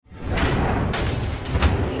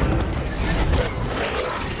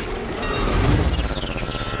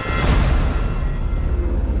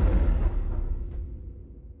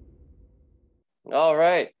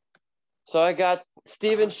So I got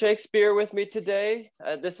Steven Shakespeare with me today.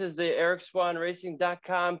 This is the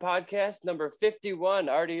EricSwanRacing.com podcast, number 51,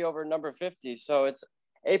 already over number 50. So it's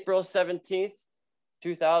April 17th,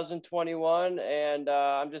 2021. And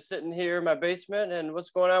I'm just sitting here in my basement. And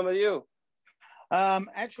what's going on with you?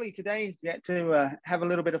 Actually, today, get to have a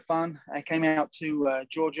little bit of fun. I came out to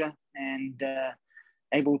Georgia and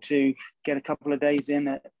able to get a couple of days in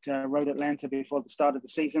at Road Atlanta before the start of the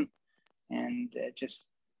season. And just,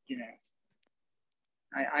 you know,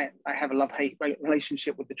 I have a love-hate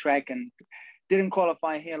relationship with the track and didn't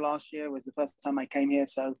qualify here last year. It was the first time I came here,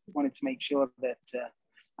 so wanted to make sure that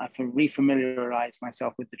I refamiliarize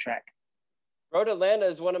myself with the track. Road Atlanta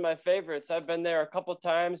is one of my favorites. I've been there a couple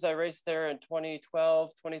times. I raced there in 2012,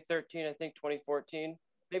 2013, I think 2014,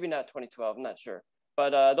 maybe not 2012, I'm not sure.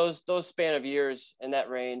 But those span of years in that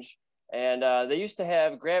range. And they used to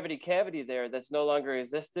have Gravity Cavity there that's no longer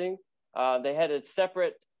existing. They had a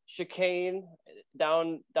separate chicane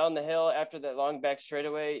down the hill after that long back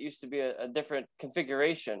straightaway. It used to be a different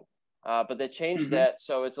configuration, but they changed that,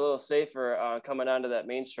 so it's a little safer coming onto that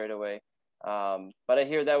main straightaway. But I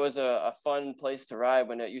hear that was a fun place to ride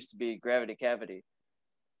when it used to be Gravity Cavity.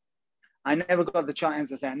 I never got the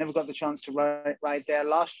chance, I never got the chance to ride there.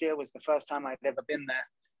 Last year was the first time I'd ever been there,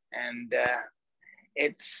 and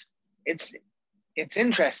it's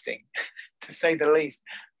interesting to say the least.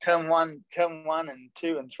 Turn one and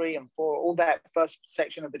two and three and four, all that first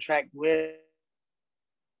section of the track really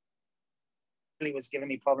was giving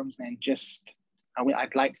me problems, and just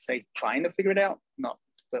I'd like to say trying to figure it out, not,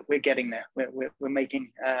 but we're getting there. We're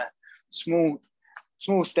making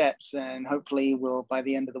small steps, and hopefully by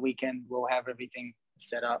the end of the weekend we'll have everything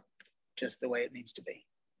set up just the way it needs to be.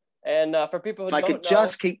 And for people who don't know, I could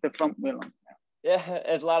just keep the front wheel on. Yeah,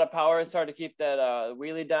 it's a lot of power. It's hard to keep that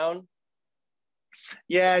wheelie down.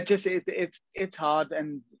 Yeah, just it's hard,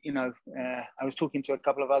 and you know, I was talking to a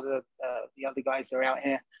couple of the other guys that are out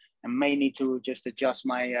here, and may need to just adjust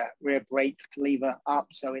my rear brake lever up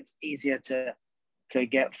so it's easier to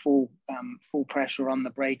get full pressure on the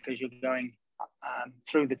brake as you're going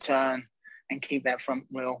through the turn, and keep that front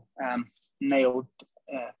wheel nailed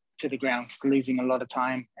to the ground, losing a lot of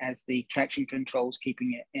time as the traction control's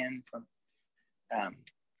keeping it in from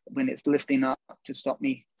when it's lifting up to stop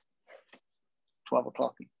me 12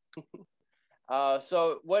 o'clock.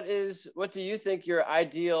 So what do you think your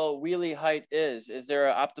ideal wheelie height is? Is there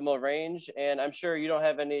an optimal range? And I'm sure you don't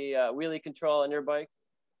have any wheelie control on your bike.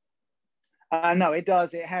 No, it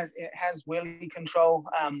does. It has wheelie control.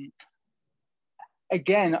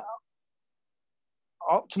 Again,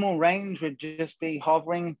 optimal range would just be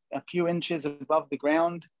hovering a few inches above the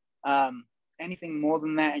ground. Anything more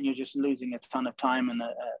than that, and you're just losing a ton of time and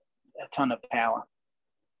a ton of power.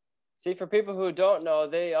 See, for people who don't know,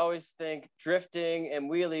 they always think drifting and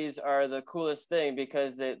wheelies are the coolest thing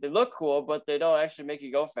because they look cool, but they don't actually make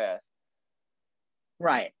you go fast.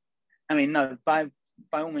 Right. I mean, no, by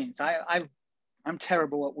all means, I'm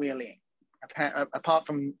terrible at wheeling, apart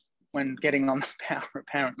from when getting on the power,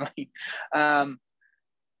 apparently.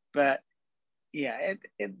 But yeah,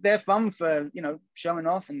 they're fun for, you know, showing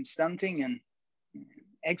off and stunting and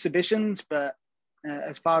exhibitions. But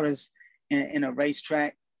as far as in a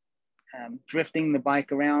racetrack, drifting the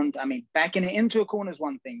bike around, I mean, backing it into a corner is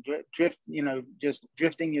one thing. Just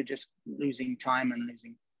drifting, you're just losing time and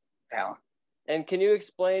losing power. And can you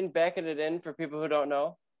explain backing it in for people who don't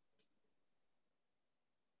know?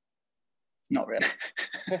 Not really.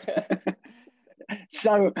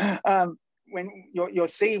 So when you'll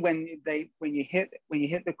see when you hit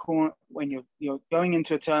the corner, when you're going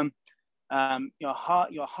into a turn, you're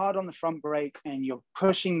hard on the front brake and you're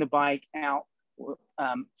pushing the bike out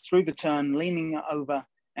through the turn, leaning over,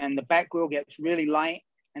 and the back wheel gets really light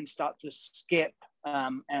and start to skip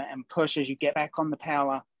and push as you get back on the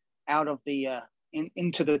power out of the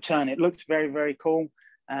into the turn. It looks very, very cool.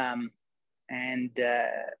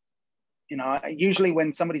 You know, usually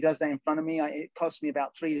when somebody does that in front of me, it costs me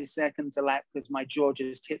about 3 seconds a lap because my jaw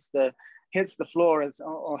just hits the floor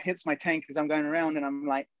or hits my tank as I'm going around, and I'm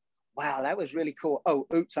like, wow, that was really cool. Oh,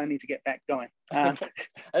 oops, I need to get back going. And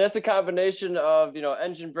that's a combination of, you know,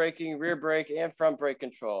 engine braking, rear brake, and front brake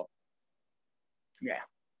control. Yeah.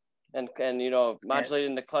 And you know,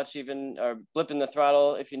 modulating the clutch even, or blipping the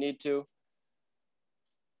throttle if you need to.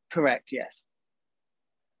 Correct. Yes.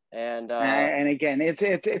 And again,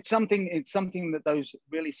 it's something that those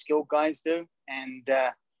really skilled guys do, and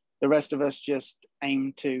the rest of us just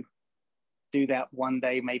aim to do that one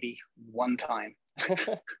day, maybe one time.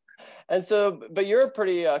 And so, but you're a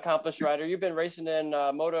pretty accomplished rider. You've been racing in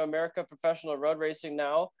Moto America professional road racing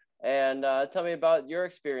now, and tell me about your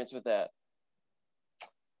experience with that.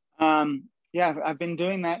 Yeah, I've been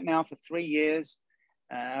doing that now for 3 years.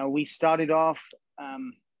 We started off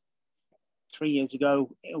 3 years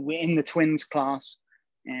ago. We're in the twins class,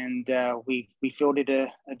 and we fielded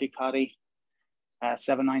a Ducati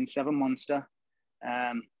 797 Monster.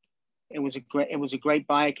 It was a great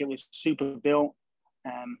bike. It was super built.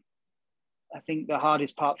 I think the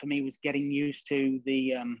hardest part for me was getting used to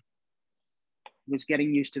the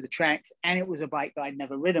tracks, and it was a bike that I'd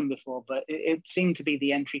never ridden before. But it seemed to be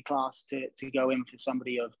the entry class to go in for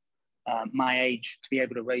somebody of my age to be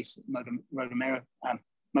able to race Moto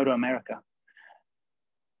America.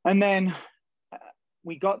 And then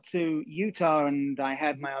we got to Utah, and I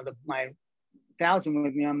had my 1,000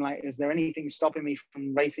 with me. I'm like, is there anything stopping me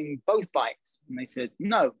from racing both bikes? And they said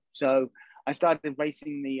no. So I started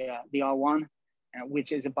racing the R1,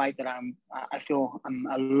 which is a bike that I feel I'm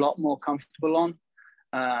a lot more comfortable on.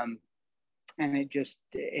 And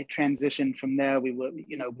it transitioned from there. I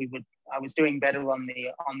was doing better on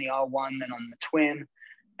the R1 than on the twin.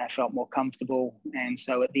 I felt more comfortable. And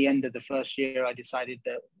so at the end of the first year, I decided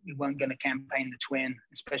that we weren't going to campaign the twin,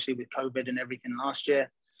 especially with COVID and everything last year.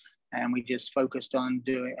 And we just focused on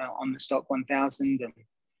doing on the stock 1000. And,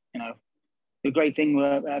 the great thing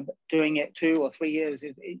doing it 2 or 3 years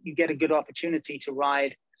is you get a good opportunity to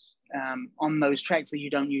ride on those tracks that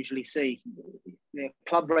you don't usually see. The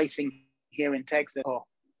club racing here in Texas,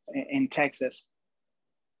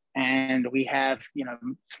 and we have,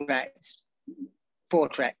 tracks, 4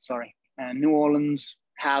 tracks, New Orleans,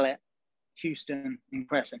 Hallett, Houston, and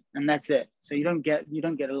Crescent, and that's it. So you don't get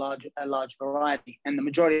a large variety. And the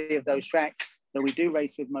majority of those tracks that we do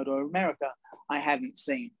race with Moto America, I haven't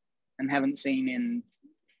seen in, I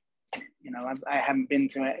haven't been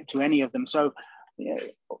to any of them. So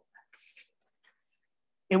it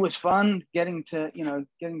was fun getting to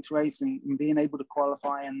race and being able to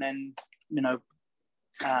qualify, and then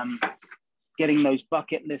getting those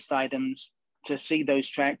bucket list items to see those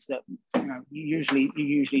tracks that you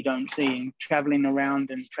usually don't see, and traveling around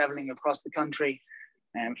and traveling across the country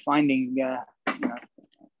and finding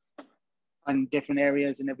different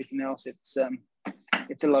areas and everything else. It's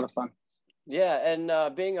a lot of fun. Yeah, and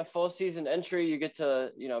being a full season entry, you get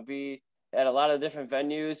to be at a lot of different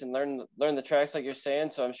venues and learn the tracks like you're saying.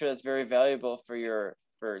 So I'm sure that's very valuable for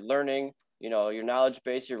learning, your knowledge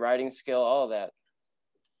base, your riding skill, all of that.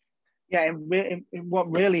 Yeah,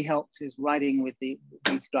 what really helps is riding with these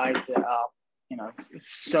guys that are,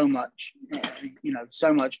 so much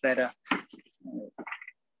better.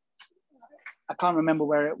 I can't remember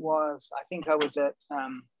where it was. I think I was at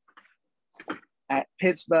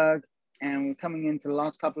Pittsburgh, and we're coming into the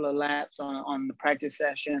last couple of laps on the practice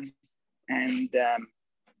session, and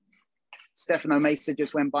Stefano Mesa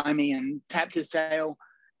just went by me and tapped his tail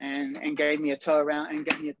and gave me a tow around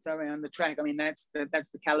the track. I mean, that's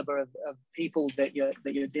the caliber of people that you're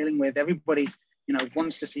dealing with. Everybody's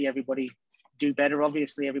wants to see everybody do better.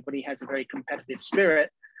 Obviously, everybody has a very competitive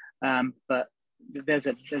spirit, but there's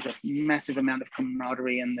a massive amount of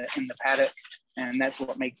camaraderie in the paddock, and that's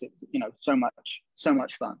what makes it so much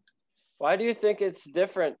fun. Why do you think it's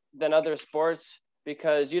different than other sports?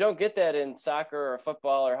 Because you don't get that in soccer or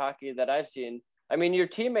football or hockey that I've seen. I mean, your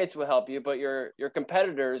teammates will help you, but your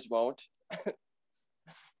competitors won't.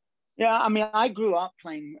 Yeah, I mean, I grew up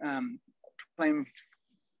playing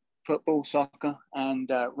football, soccer, and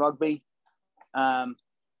rugby.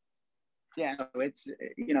 Yeah, it's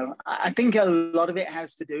I think a lot of it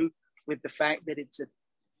has to do with the fact that it's a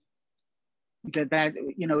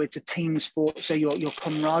team sport. So your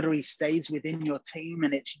camaraderie stays within your team,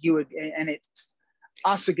 and it's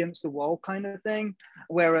us against the wall kind of thing.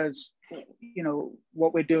 Whereas,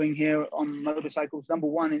 what we're doing here on motorcycles, number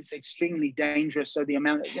one, it's extremely dangerous. So the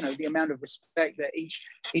amount of respect that each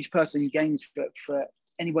person gains for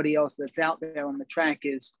anybody else that's out there on the track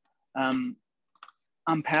is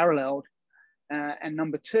unparalleled. And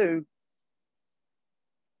number two,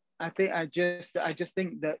 I just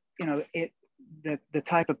think that the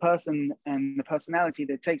type of person and the personality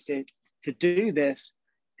that it takes to do this,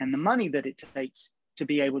 and the money that it takes to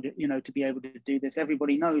be able to do this.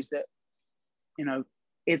 Everybody knows that,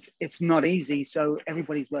 it's not easy. So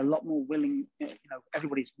everybody's a lot more willing,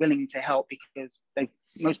 everybody's willing to help, because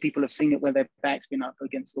most people have seen it where their back's been up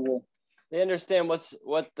against the wall. They understand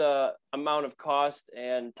what the amount of cost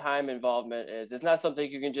and time involvement is. It's not something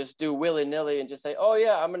you can just do willy-nilly and just say, oh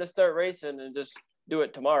yeah, I'm going to start racing and just do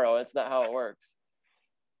it tomorrow. It's not how it works.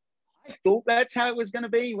 I thought that's how it was going to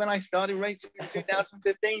be when I started racing in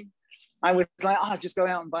 2015. I was like, just go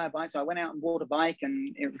out and buy a bike. So I went out and bought a bike,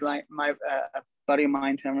 and it was like a buddy of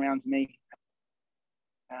mine turned around to me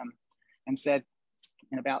and said,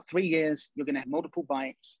 in about 3 years, you're going to have multiple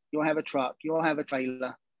bikes. You'll have a truck. You'll have a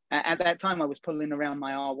trailer. At that time, I was pulling around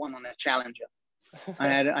my R1 on a Challenger.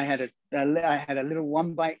 I had a little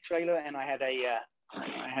one bike trailer, and I had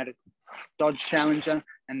a Dodge Challenger,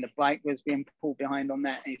 and the bike was being pulled behind on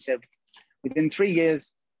that. And he said, within 3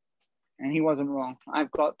 years, and he wasn't wrong.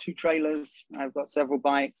 I've got 2 trailers. I've got several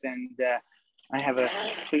bikes, and I have a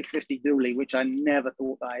 350 dually, which I never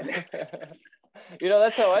thought I'd. You know,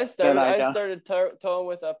 that's how I started. I started towing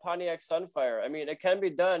with a Pontiac Sunfire. I mean, it can be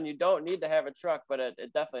done. You don't need to have a truck, but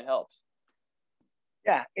it definitely helps.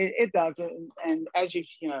 Yeah, it does. And as you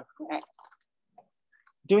know,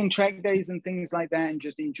 doing track days and things like that, and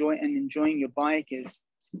just enjoying your bike is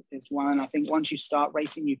one. I think once you start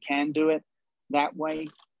racing, you can do it that way.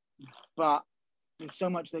 But there's so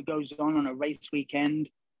much that goes on a race weekend,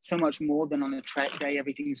 so much more than on a track day.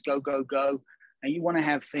 Everything's go, go, go. And you want to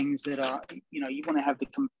have things that are, you want to have the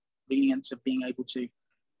convenience of being able to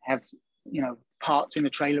have, parts in the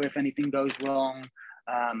trailer if anything goes wrong,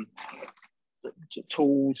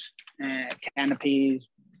 tools, canopies,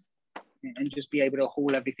 and just be able to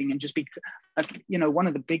haul everything and just be, one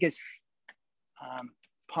of the biggest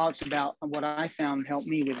parts about what I found helped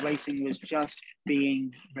me with racing was just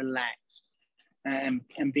being relaxed. And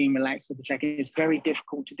being relaxed at the track. It's very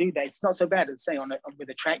difficult to do that. It's not so bad as say with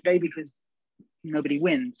a track day because nobody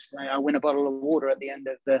wins. I win a bottle of water at the end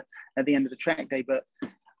of the track day, but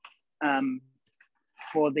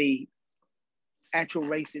for the actual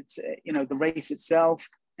race, it's the race itself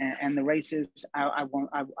and the races. I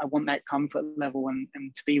want that comfort level and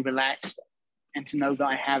to be relaxed and to know that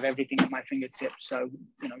I have everything at my fingertips. So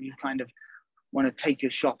you kind of want to take your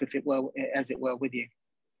shop as it were with you.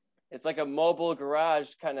 It's like a mobile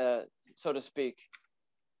garage, kind of, so to speak.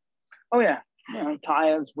 Oh yeah,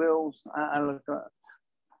 tires, wheels. I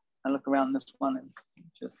look around this one and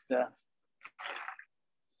just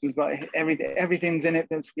we've got everything. Everything's in it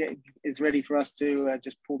is ready for us to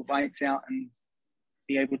just pull the bikes out and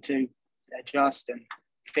be able to adjust and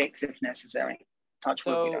fix if necessary. Touch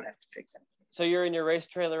wood, we don't have to fix it. So you're in your race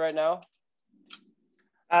trailer right now?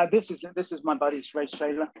 This is my buddy's race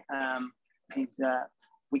trailer. He's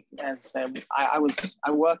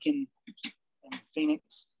I work in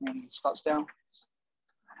Phoenix and Scottsdale,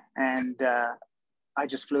 and I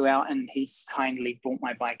just flew out and he kindly brought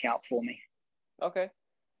my bike out for me. Okay.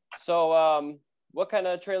 So what kind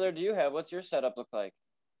of trailer do you have? What's your setup look like?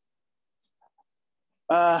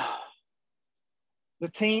 The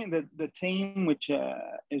team, which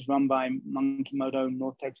is run by Monkey Moto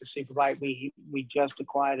North Texas Superbike, we just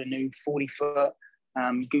acquired a new 40-foot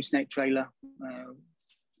gooseneck trailer.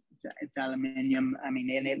 It's aluminium. I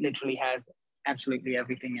mean, and it literally has absolutely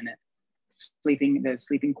everything in it. There's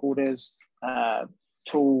sleeping quarters,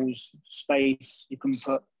 tools, space. You can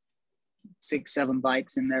put 6-7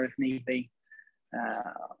 bikes in there if need be.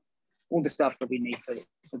 All the stuff that we need for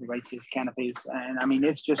the races, canopies, and I mean,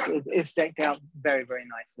 it's decked out very, very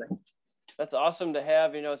nicely. That's awesome to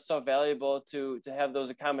have. It's so valuable to have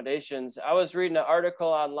those accommodations. I was reading an article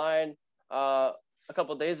online a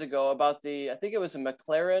couple of days ago about I think it was a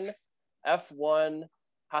McLaren F1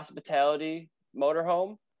 hospitality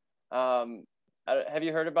motorhome. Have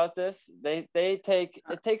you heard about this? It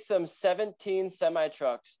takes them 17 semi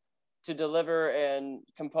trucks to deliver and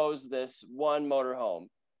compose this one motorhome.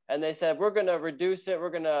 And they said, we're going to reduce it. We're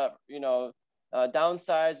going to,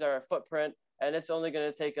 downsize our footprint. And it's only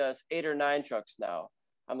going to take us 8 or 9 trucks now.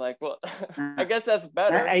 I'm like, well, I guess that's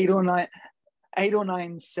better. 8 or 9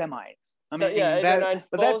 semis. I mean, 8 or 9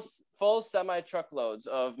 full semi truckloads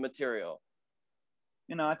of material.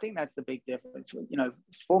 I think that's the big difference.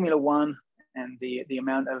 Formula One and the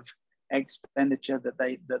amount of expenditure that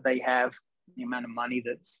they have, the amount of money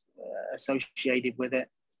that's associated with it,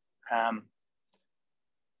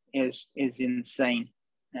 is insane.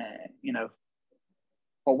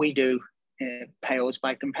 What we do pales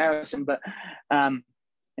by comparison, but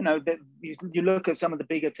you look at some of the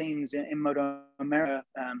bigger teams in Moto America,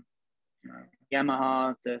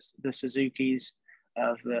 Yamaha, the Suzukis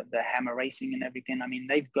of the Hammer Racing and everything. I mean,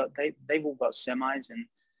 they've all got semis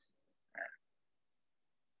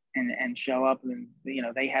and show up, and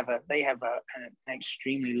they have an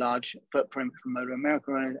extremely large footprint for Moto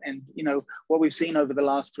America, and what we've seen over the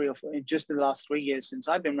last 3 years since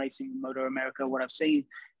I've been racing Moto America, what I've seen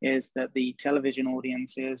is that the television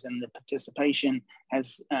audiences and the participation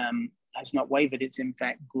has not wavered. It's in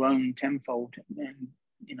fact grown tenfold, and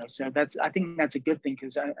so I think that's a good thing,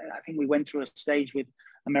 because I think we went through a stage with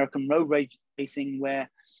American road racing where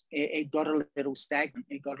it got a little stagnant,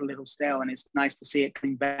 it got a little stale, and it's nice to see it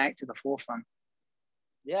coming back to the forefront.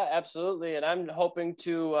 Yeah, absolutely. And I'm hoping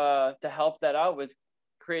to help that out with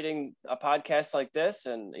creating a podcast like this,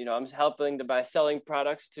 and I'm helping by selling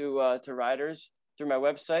products to riders through my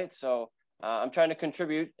website. So I'm trying to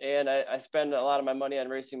contribute, and I spend a lot of my money on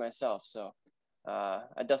racing myself. So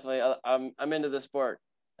I definitely I'm into the sport,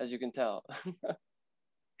 as you can tell.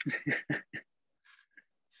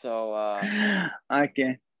 So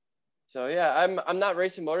okay. So yeah, I'm not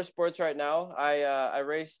racing motorsports right now. I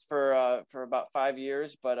raced for about 5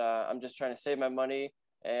 years, but I'm just trying to save my money,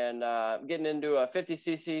 and I'm getting into a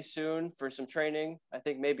 50cc soon for some training. I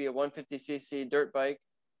think maybe a 150cc dirt bike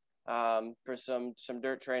for some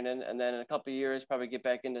dirt training, and then in a couple of years probably get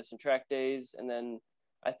back into some track days, and then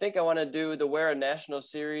I think I want to do the Wear National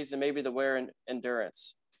Series and maybe the Wear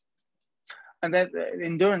Endurance. And that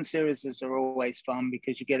endurance series are always fun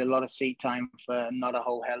because you get a lot of seat time for not a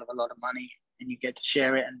whole hell of a lot of money, and you get to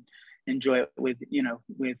share it and enjoy it with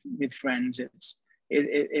with friends.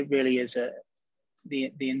 It really is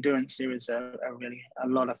the endurance series are really a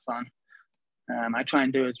lot of fun. I try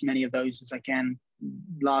and do as many of those as I can.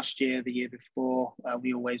 Last year, the year before,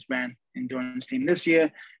 we always ran endurance team. This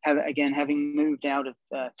year, having moved out of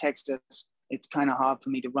Texas, it's kind of hard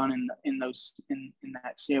for me to run in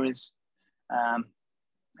that series.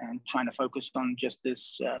 And trying to focus on just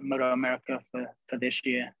this Moto America for this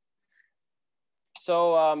year.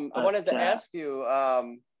 So I wanted to ask you,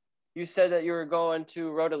 you said that you were going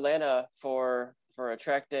to Road Atlanta for a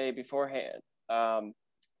track day beforehand.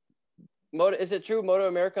 Is it true Moto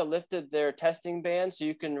America lifted their testing ban so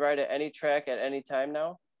you can ride at any track at any time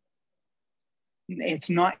now? It's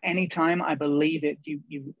not any time. I believe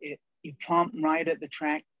you can't ride at the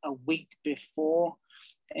track a week before.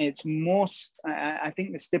 It's more, I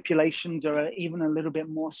think the stipulations are even a little bit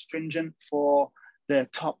more stringent for the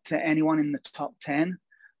anyone in the top 10.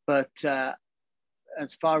 But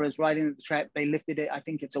as far as riding at the track, they lifted it. I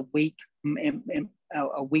think it's a week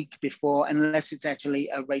before, unless it's actually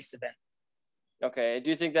a race event. Okay. Do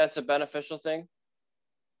you think that's a beneficial thing?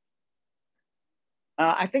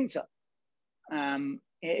 I think so.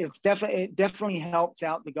 It definitely helps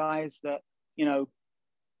out the guys that,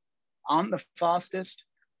 aren't the fastest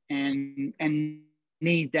and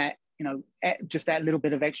need that, just that little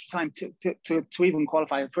bit of extra time to even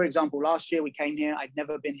qualify. For example, last year we came here, I'd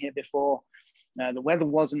never been here before. The weather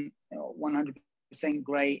wasn't 100%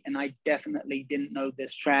 great, and I definitely didn't know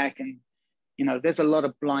this track. And, there's a lot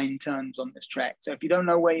of blind turns on this track. So if you don't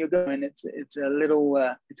know where you're going, it's a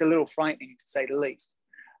little frightening, to say the least.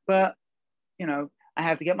 But, I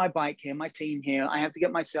have to get my bike here, my team here. I have to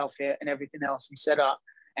get myself here and everything else and set up.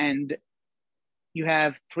 And you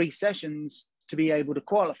have 3 sessions to be able to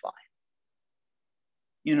qualify,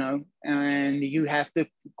 and you have to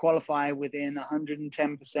qualify within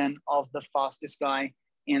 110% of the fastest guy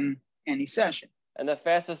in any session. And the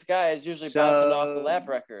fastest guy is usually bouncing off the lap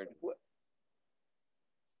record.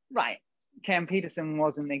 Right. Cam Peterson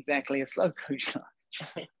wasn't exactly a slow coach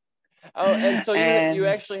last year. Oh, and so you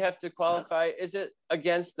actually have to qualify. Is it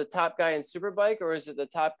against the top guy in Superbike, or is it the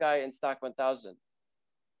top guy in Stock 1000?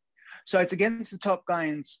 So it's against the top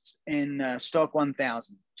guy in Stock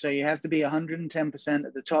 1000. So you have to be 110%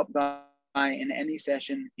 of the top guy in any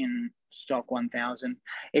session in Stock 1000.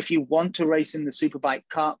 If you want to race in the Superbike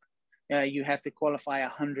Cup, you have to qualify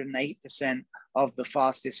 108% of the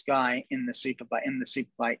fastest guy in the Superbike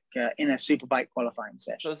in a Superbike qualifying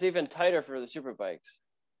session. So it's even tighter for the Superbikes.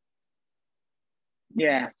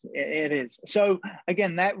 Yeah, it is. So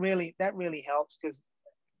again, that really helps, because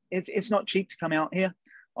it's not cheap to come out here.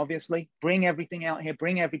 Obviously, bring everything out here,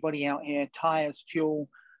 bring everybody out here, tires, fuel,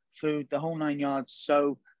 food, the whole 9 yards.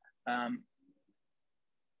 So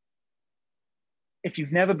if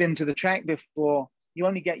you've never been to the track before, you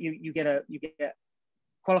only get you get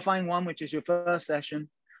qualifying 1, which is your first session,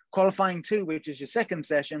 qualifying 2, which is your second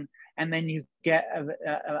session, and then you get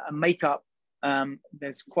a makeup.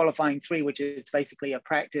 There's qualifying 3, which is basically a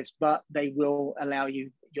practice, but they will allow you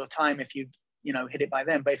your time if you hit it by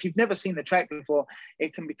then. But if you've never seen the track before,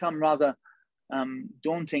 it can become rather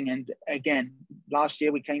daunting. And again, last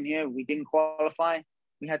year we came here, we didn't qualify,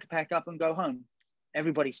 we had to pack up and go home.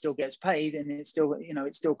 Everybody still gets paid, and it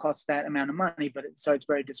still costs that amount of money, but so it's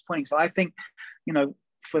very disappointing. So I think,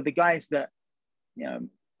 for the guys that,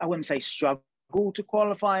 I wouldn't say struggle to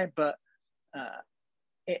qualify, but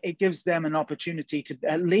it gives them an opportunity to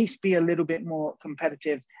at least be a little bit more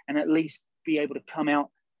competitive, and at least be able to come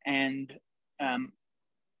out and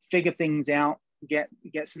figure things out, get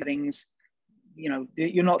some things.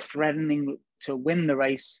 You're not threatening to win the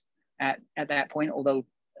race at that point, although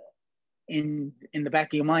in the back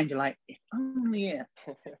of your mind you're like, if only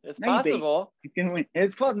it's possible you can win.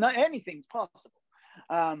 It's possible. Not anything's possible,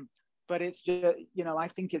 but it's just, I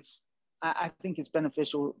think it's I think it's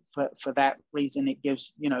beneficial for that reason. It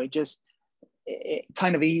gives, it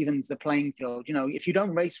kind of evens the playing field. If you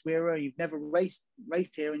don't race Wera, you've never raced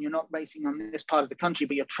here, and you're not racing on this part of the country,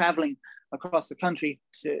 but you're traveling across the country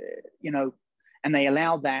to, and they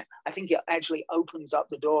allow that, I think it actually opens up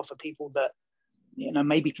the door for people that,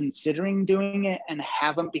 maybe considering doing it and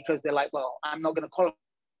haven't, because they're like, well, I'm not going to qualify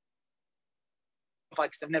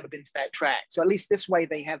because I've never been to that track. So at least this way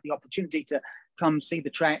they have the opportunity to come see the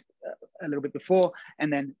track a little bit before,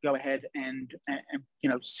 and then go ahead and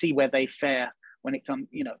see where they fare when it comes,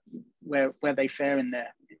 where they fare in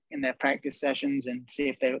their practice sessions, and see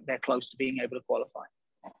if they're close to being able to qualify.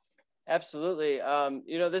 Absolutely.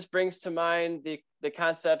 This brings to mind the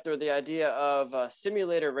concept or the idea of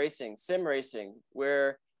simulator racing, sim racing,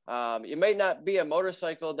 where it might not be a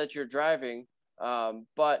motorcycle that you're driving,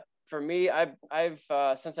 but for me, I've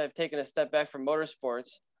since I've taken a step back from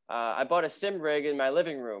motorsports, I bought a sim rig in my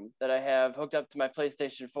living room that I have hooked up to my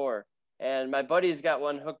PlayStation 4. And my buddy's got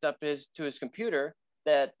one hooked up to his computer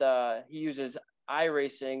that he uses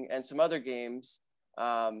iRacing and some other games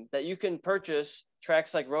that you can purchase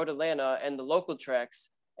tracks like Road Atlanta and the local tracks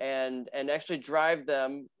and actually drive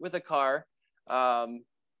them with a car,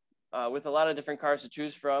 with a lot of different cars to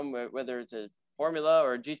choose from, whether it's a Formula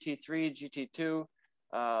or a GT3, GT2,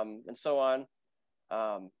 and so on.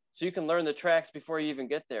 So you can learn the tracks before you even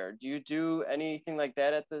get there. Do you do anything like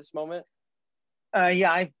that at this moment?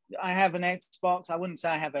 Yeah, I have an Xbox. I wouldn't say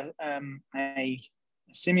I have a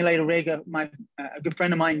simulator rig. A good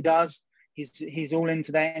friend of mine does. He's all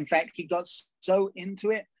into that. In fact, he got so into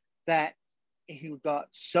it that he got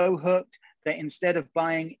so hooked that instead of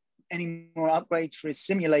buying any more upgrades for his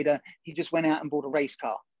simulator, he just went out and bought a race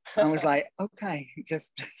car. I was like, okay,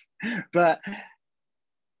 but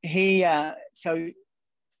he, in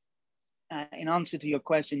answer to your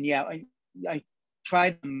question, yeah, I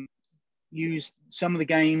tried to use some of the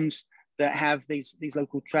games that have these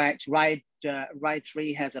local tracks. Ride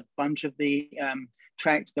 3 has a bunch of the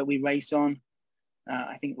tracks that we race on.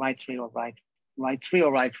 I think Ride 3 or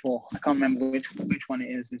Ride 4. I can't remember which one it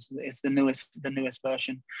is. It's the newest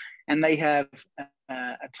version, and they have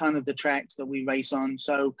a ton of the tracks that we race on.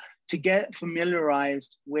 So to get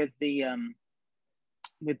familiarized with the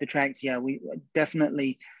tracks, yeah, we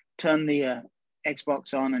definitely turn the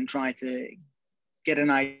Xbox on and try to get an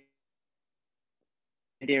idea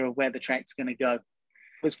of where the track's going to go. It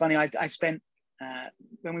was funny. I spent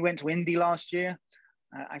when we went to Indy last year,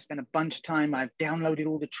 I spent a bunch of time. I've downloaded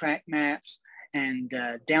all the track maps and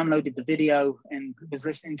downloaded the video and was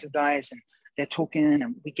listening to the guys, and they're talking,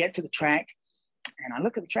 and we get to the track, and I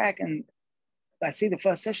look at the track and I see the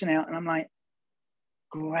first session out, and I'm like,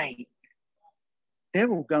 great. They're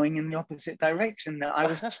all going in the opposite direction that I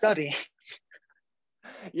was studying.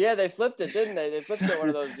 Yeah, they flipped it, didn't they? They flipped it one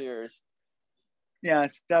of those years. Yeah,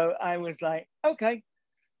 so I was like, okay,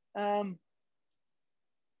 we'll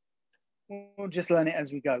just learn it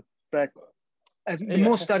as we go. But the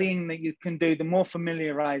more studying that you can do, the more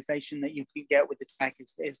familiarization that you can get with the track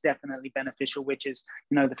is definitely beneficial, which is,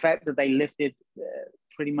 the fact that they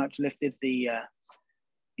pretty much lifted the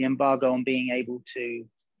embargo on being able to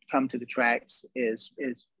come to the tracks is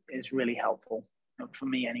really helpful for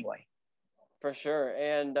me anyway. For sure.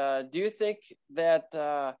 And do you think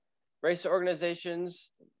that race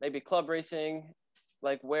organizations, maybe club racing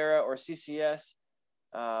like Wera or CCS,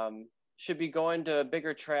 should be going to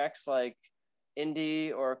bigger tracks like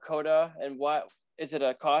Indy or Coda? And what is it,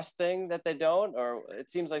 a cost thing that they don't, or it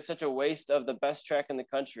seems like such a waste of the best track in the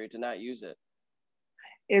country to not use it?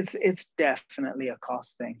 It's definitely a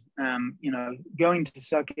cost thing. Going to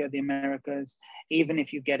Circuit of the Americas, even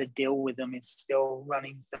if you get a deal with them, it's still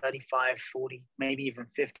running $35, $40, maybe even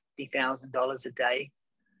 $50,000 a day.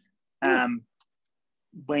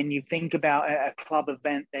 When you think about a club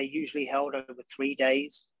event, they're usually held over 3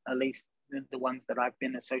 days, at least the ones that I've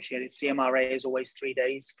been associated. CMRA is always 3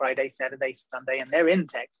 days, Friday, Saturday, Sunday, and they're in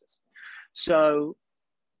Texas. So,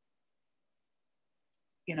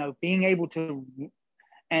 being able to,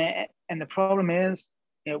 and the problem is,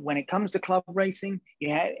 when it comes to club racing,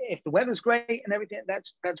 if the weather's great and everything,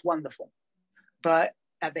 that's wonderful. But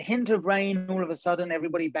at the hint of rain, all of a sudden,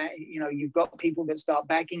 everybody back, you've got people that start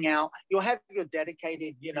backing out. You'll have your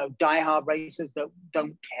dedicated, diehard racers that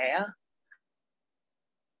don't care.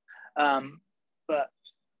 But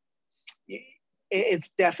it's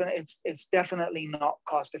definitely not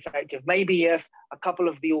cost effective. Maybe if a couple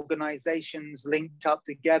of the organizations linked up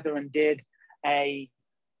together and did a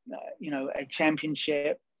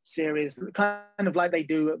championship series, kind of like they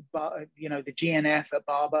do at, the GNF at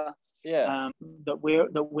Barber, yeah, that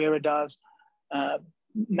Wera does.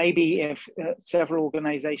 maybe if several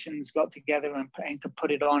organizations got together and could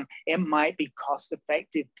put it on, it might be cost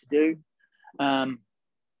effective to do.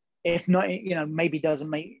 If not, maybe doesn't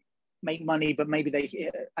make money, but maybe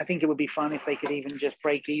I think it would be fun if they could even just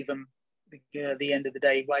break even. At the end of the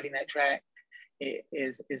day, riding that track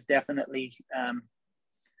is definitely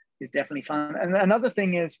fun. And another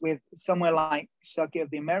thing is with somewhere like Circuit of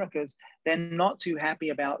the Americas, they're not too happy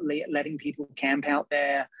about letting people camp out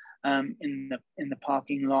there in the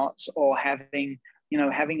parking lots, or having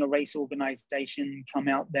a race organization come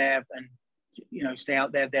out there and stay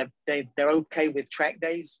out there. They're okay with track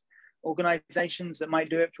days organizations that might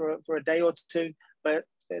do it for a day or two, but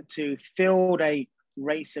to field a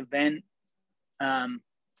race event,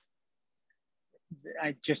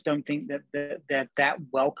 I just don't think that they're that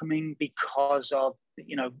welcoming, because of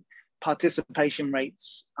participation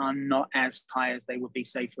rates are not as high as they would be,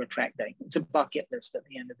 say, for a track day. It's a bucket list at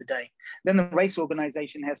the end of the day. Then the race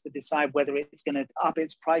organization has to decide whether it's going to up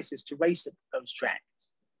its prices to race at those tracks.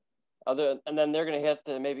 And then they're going to have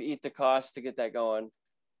to maybe eat the cost to get that going.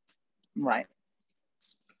 Right.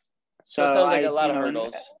 So it sounds like a lot of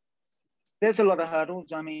hurdles. There's a lot of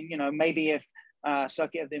hurdles. I mean, maybe if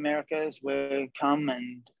Circuit of the Americas will come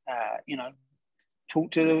and, talk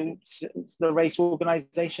to the race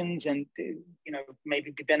organizations, and, maybe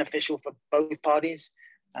be beneficial for both parties,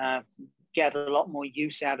 get a lot more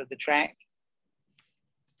use out of the track.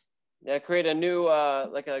 Yeah, create a new,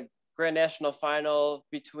 like a Grand National final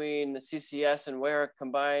between the CCS and Ware,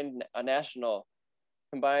 combined a national,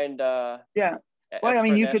 combined. Yeah. Well, I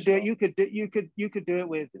mean, you could do it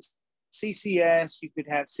with CCS. You could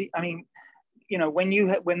have when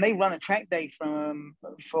they run a track day for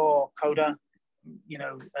COTA,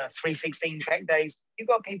 316 track days, you've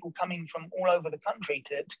got people coming from all over the country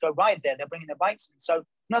to go ride there. They're bringing their bikes in, so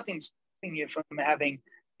nothing's stopping you from having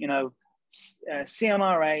CMRA,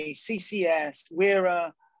 CCS,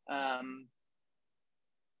 WERA,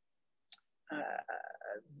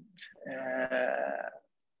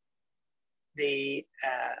 the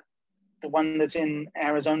one that's in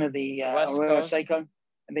Arizona, the Aurora Seiko,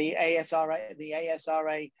 the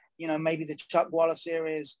ASRA, maybe the Chuck Waller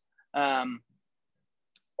series,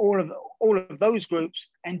 all of those groups,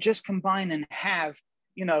 and just combine and have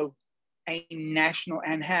a national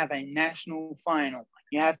final.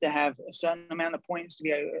 You have to have a certain amount of points to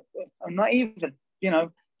be not even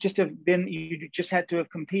just have been, you just had to have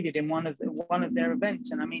competed in one of their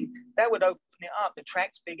events. And I mean, that would open it up. The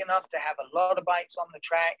track's big enough to have a lot of bikes on the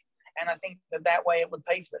track, and I think that way it would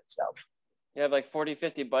pay for itself. You have like 40,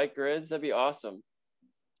 50 bike grids. That'd be awesome.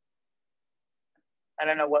 I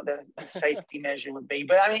don't know what the safety measure would be,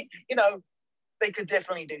 but I mean, they could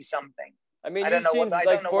definitely do something. I mean, you've seen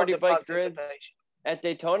like 40 bike grids at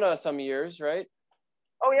Daytona some years, right?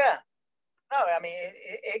 Oh yeah. No, I mean,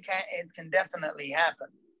 it can definitely happen.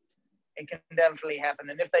 It can definitely happen.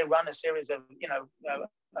 And if they run a series of, of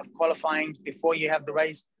qualifying before you have the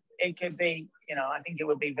race, it could be, I think it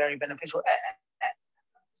would be very beneficial.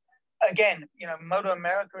 Again, Moto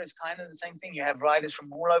America is kind of the same thing. You have riders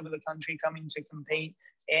from all over the country coming to compete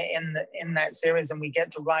in that series, and we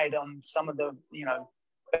get to ride on some of the,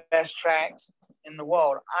 best tracks in the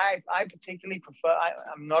world. I particularly prefer,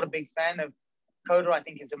 I'm not a big fan of COTA. I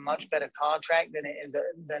think it's a much better car track than it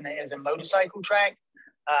is a motorcycle track.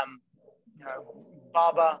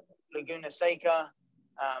 Barber, Laguna Seca,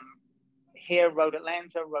 here, Road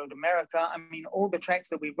Atlanta, Road America. I mean, all the tracks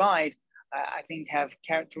that we ride, I think have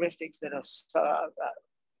characteristics that are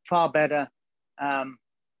far better than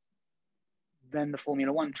the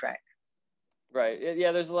Formula One track. Right.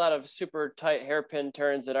 Yeah, there's a lot of super tight hairpin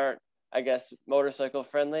turns that aren't, I guess, motorcycle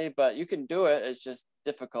friendly, but you can do it. It's just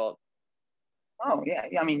difficult. Oh yeah,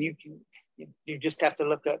 I mean, you just have to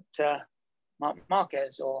look at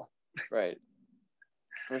Marquez or. Right.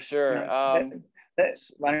 For sure.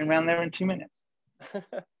 That's running around there in 2 minutes.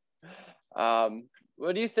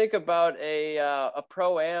 What do you think about a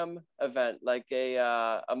pro-am event, like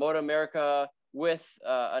a Moto America with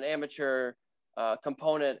an amateur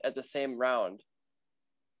component at the same round?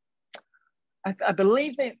 I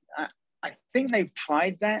believe I think they've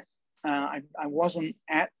tried that. I wasn't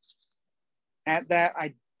at that.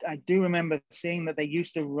 I do remember seeing that they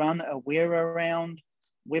used to run a WERA round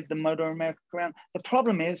with the Moto America round. The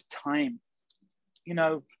problem is time.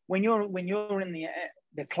 When you're in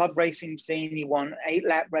the club racing scene, you want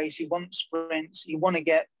 8-lap race, you want sprints, you want to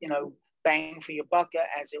get bang for your buck,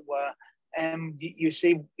 as it were. And you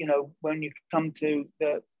see, when you come to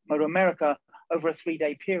the Moto America over a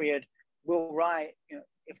 3-day period, we'll ride.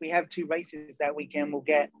 If we have 2 races that weekend, we'll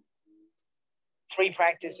get 3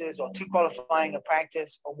 practices or 2 qualifying, a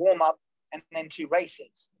practice, a warm up, and then 2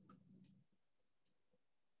 races.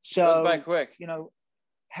 Goes by So, quick. you know,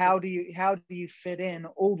 how do you fit in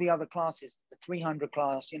all the other classes, the 300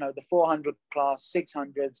 class, you know, the 400 class,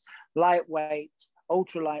 600s, lightweights,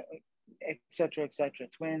 ultra light, etc.,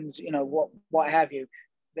 twins, you know, what have you.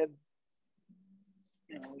 The,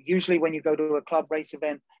 you know, usually when you go to a club race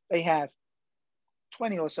event, they have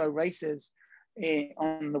 20 or so races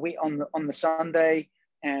on the week, on the Sunday,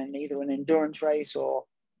 and either an endurance race or,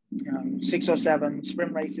 you know, 6 or 7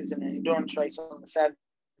 sprint races and an endurance race on the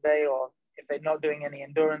Saturday, or if they're not doing any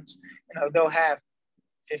endurance, you know, they'll have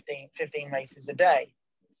 15 races a day.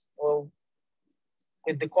 Well,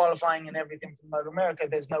 with the qualifying and everything from Motor America,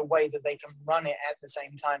 there's no way that they can run it at the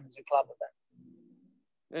same time as a club event.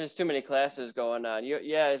 There's too many classes going on.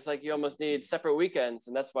 Yeah, it's like you almost need separate weekends,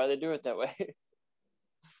 and that's why they do it that way.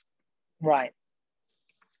 Right.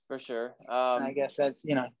 For sure. I guess that's,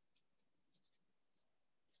 you know.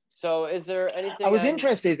 So is there anything I was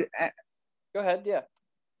interested. Go ahead, yeah.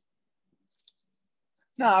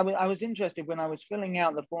 No, I was interested when I was filling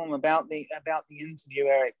out the form about the interview,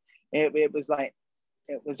 Eric. It was like,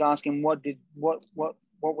 it was asking what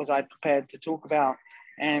was I prepared to talk about,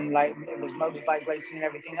 and like it was motorbike racing and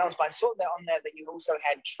everything else. But I saw that on there that you also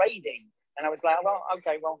had trading, and I was like, well,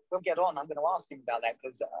 okay, well, we'll get on. I'm going to ask him about that,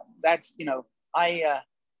 because that's, you know, I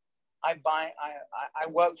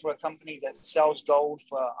work for a company that sells gold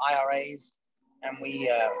for IRAs, and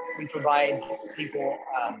we provide people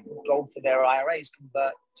gold for their IRAs,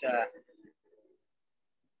 convert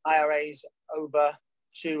IRAs over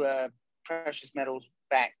to a precious metals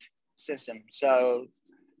backed system. So,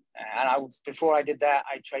 and before I did that,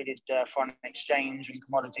 I traded foreign exchange and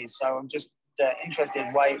commodities. So I'm just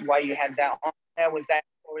interested why you had that on there. Was that,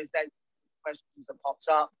 or is that questions that pops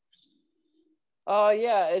up?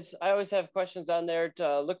 Yeah, I always have questions on there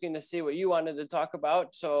looking to see what you wanted to talk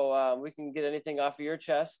about, so we can get anything off of your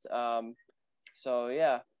chest. So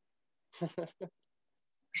yeah.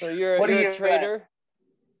 So you're a trader?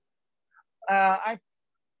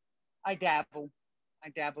 I dabble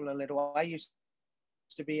a little. I used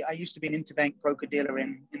to be an interbank broker dealer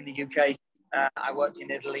in the UK. I worked in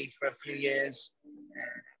Italy for a few years.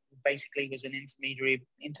 Basically was an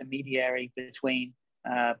intermediary between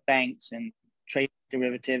banks and trade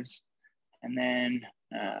derivatives. And then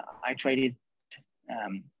I traded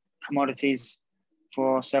commodities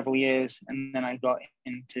for several years. And then I got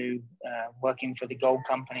into working for the gold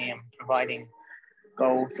company and providing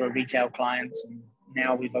gold for retail clients. And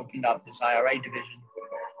now we've opened up this IRA division.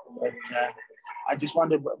 But I just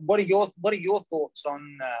wondered, what are your thoughts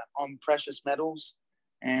on precious metals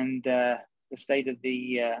and the state of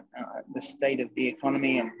the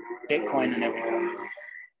economy and Bitcoin and everything?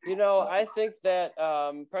 You know, I think that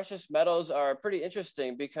precious metals are pretty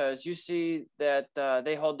interesting because you see that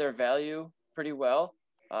they hold their value pretty well.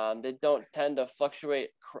 They don't tend to fluctuate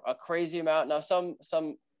a crazy amount. Now,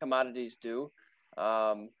 some commodities do.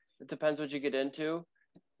 It depends what you get into.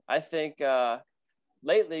 I think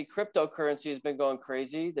lately cryptocurrency has been going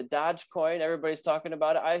crazy. The Dogecoin, everybody's talking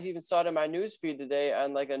about it. I even saw it in my news feed today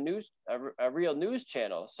on like a real news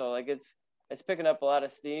channel. So like it's picking up a lot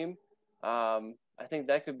of steam. I think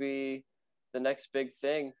that could be the next big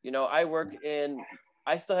thing. You know,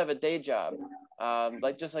 I still have a day job.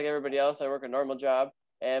 Just like everybody else, I work a normal job,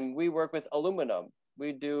 and we work with aluminum.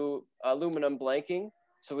 We do aluminum blanking.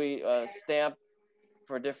 So we stamp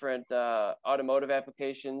for different automotive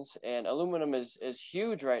applications, and aluminum is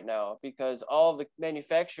huge right now because all of the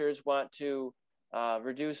manufacturers want to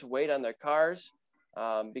reduce weight on their cars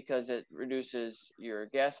because it reduces your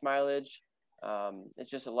gas mileage.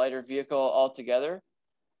 It's just a lighter vehicle altogether,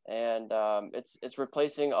 and it's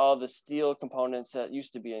replacing all the steel components that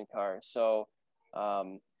used to be in cars. So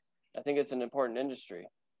I think it's an important industry.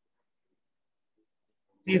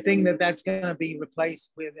 Do you think that that's going to be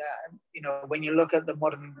replaced with, when you look at the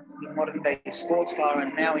modern day sports car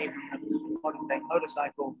and now even the modern day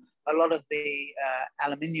motorcycle, a lot of the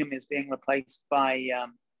aluminium is being replaced by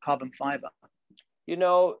carbon fiber? You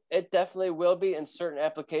know, it definitely will be in certain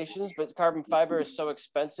applications, but carbon fiber is so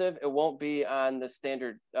expensive, it won't be on the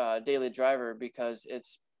standard daily driver because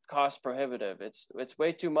it's cost prohibitive. It's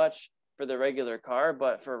way too much for the regular car,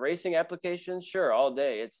 but for racing applications, sure, all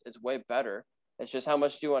day, it's way better. It's just how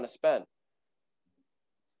much do you want to spend?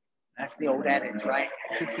 That's the old adage, right?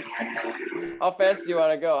 How fast do you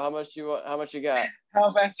want to go? How much you got? How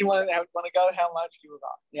fast do you want to go? How much do you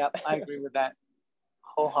got? Yep, I agree with that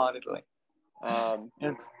wholeheartedly.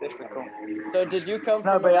 It's difficult. So did you come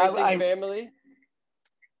from a racing family?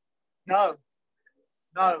 No.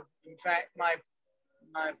 In fact, my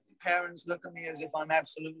parents look at me as if I'm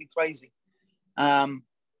absolutely crazy.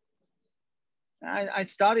 I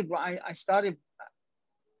started.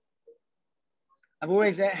 I've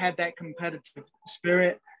always had that competitive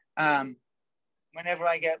spirit. Whenever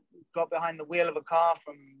I got behind the wheel of a car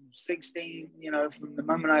from 16, from the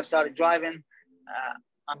moment I started driving,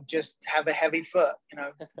 I'm just have a heavy foot,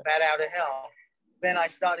 bat out of hell. Then I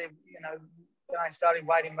started,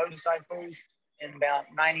 riding motorcycles in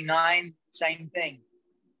about 99, same thing.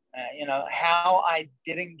 How I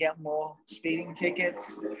didn't get more speeding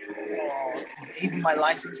tickets or even my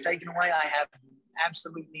license taken away, I have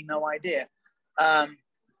absolutely no idea.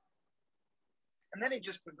 And then it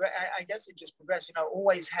just progressed. I guess it just progressed.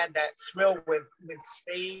 Always had that thrill with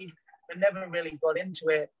speed, but never really got into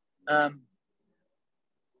it. And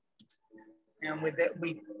with it,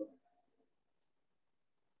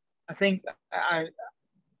 I think I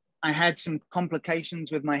had some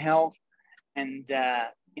complications with my health, and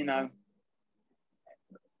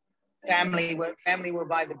family were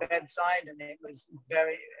by the bedside, and it was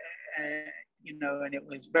very. And it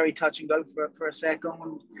was very touch and go for a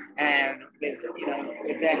second. And with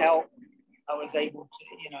their help, I was able to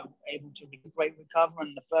recover.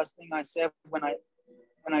 And the first thing I said when I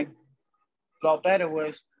got better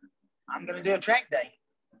was, I'm going to do a track day.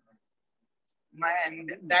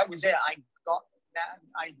 And that was it.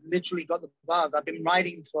 I literally got the bug. I've been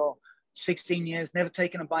riding for 16 years, never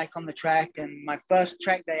taken a bike on the track. And my first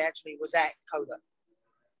track day actually was at Coda.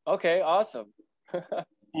 Okay, awesome.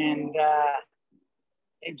 And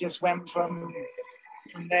it just went from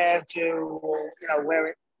there to where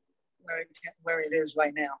it is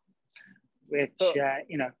right now, which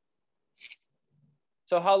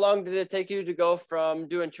So how long did it take you to go from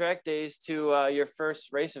doing track days to your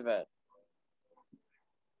first race event?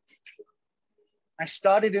 I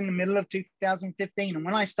started in the middle of 2015, and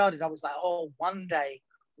when I started, I was like, oh, one day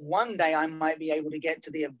I might be able to get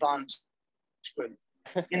to the advanced group.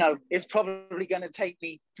 It's probably going to take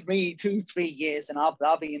me 3 years, and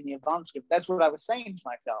I'll be in the advanced group. That's what I was saying to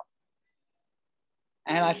myself.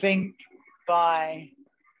 And I think by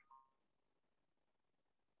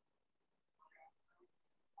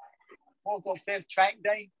fourth or fifth track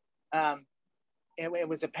day, it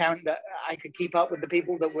was apparent that I could keep up with the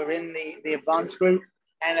people that were in the advanced group.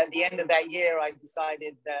 And at the end of that year, I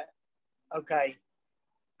decided that, okay,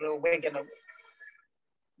 well, we're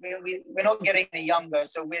not getting any younger,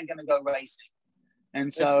 so we're going to go racing.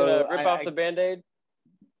 And so just gonna rip off the Band-Aid?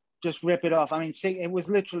 Just rip it off. I mean, it was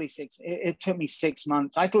literally it took me 6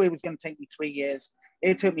 months. I thought it was going to take me 3 years.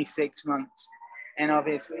 It took me 6 months. And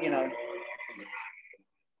obviously,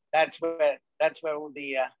 that's where all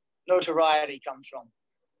the notoriety comes from.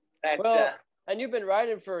 And you've been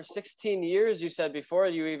riding for 16 years, you said, before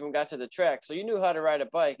you even got to the track. So you knew how to ride a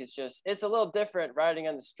bike. It's a little different riding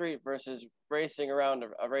on the street versus racing around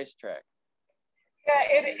a racetrack. Yeah,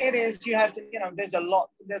 it is. You have to, there's a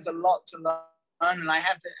lot to learn. And I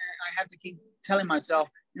have to keep telling myself,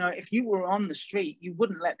 if you were on the street, you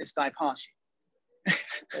wouldn't let this guy pass you.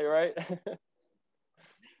 Hey, right?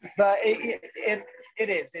 But it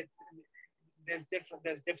is. There's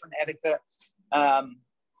different etiquette. And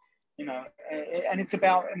it's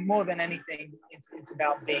about, more than anything, it's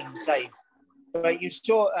about being safe. But you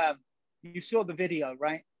saw the video,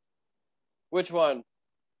 right? Which one?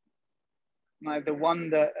 The one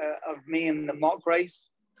that of me in the mock race.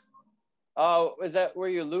 Oh, is that where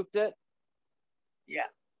you looped it? Yeah.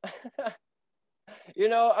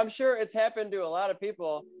 I'm sure it's happened to a lot of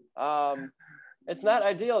people. It's not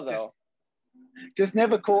ideal though. Just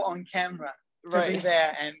never caught on camera to be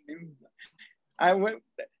there, and I went.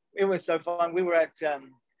 It was so fun. We were at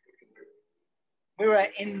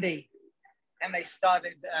Indy, and they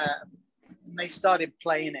started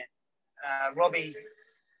playing it. Robbie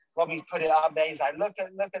put it up there. He's like, look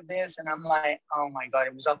at this, and I'm like, oh my god!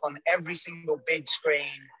 It was up on every single big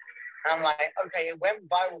screen. I'm like, okay, it went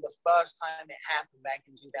viral the first time it happened back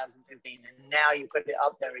in 2015, and now you put it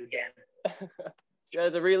up there again. You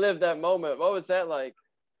had to relive that moment. What was that like?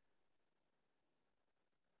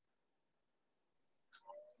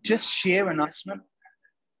 Just sheer announcement.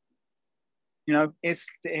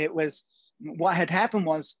 It was what had happened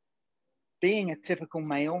was, being a typical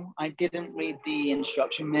male, I didn't read the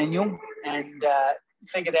instruction manual and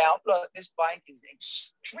figured out, look, this bike is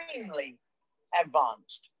extremely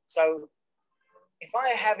advanced. So if I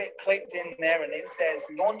have it clicked in there and it says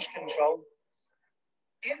launch control,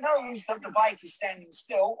 it knows that the bike is standing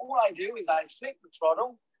still. All I do is I flick the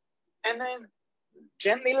throttle and then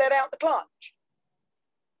gently let out the clutch.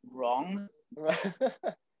 Wrong.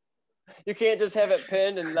 You can't just have it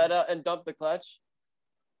pinned and let out and dump the clutch.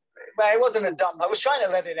 But it wasn't a dump. I was trying to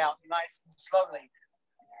let it out nice and slowly.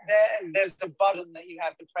 there's a button that you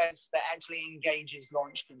have to press that actually engages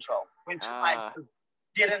launch control, which I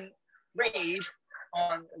didn't read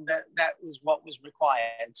on that was what was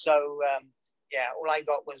required. So yeah, all I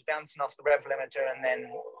got was bouncing off the rev limiter, and then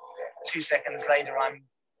 2 seconds later I'm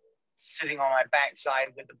sitting on my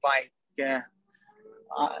backside with the bike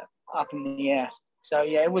up in the air. So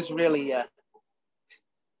yeah, it was really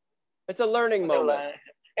it's a learning moment.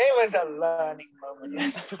 It was a learning moment,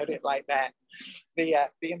 let's put it like that. The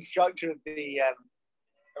instructor of the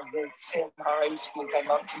CMRA school came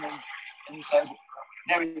up to me and said,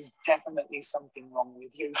 "There is definitely something wrong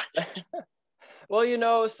with you." Well, you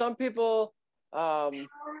know, some people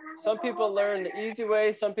learn the easy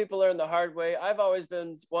way, some people learn the hard way. I've always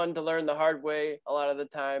been one to learn the hard way a lot of the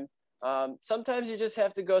time. Sometimes you just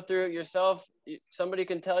have to go through it yourself. Somebody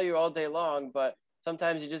can tell you all day long, but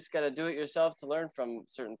sometimes you just got to do it yourself to learn from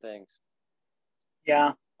certain things.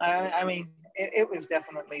 Yeah, I mean, it was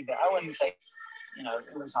definitely, I wouldn't say, you know,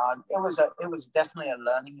 it was hard. It was definitely a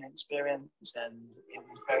learning experience, and it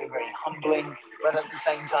was very, very humbling. But at the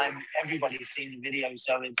same time, everybody's seen the video,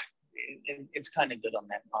 so it's kind of good on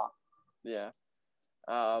that part. Yeah,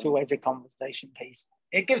 it's always a conversation piece.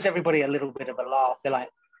 It gives everybody a little bit of a laugh. They're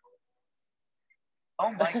like,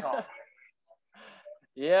 "Oh my god!"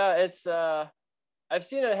 Yeah, it's. I've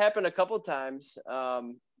seen it happen a couple times.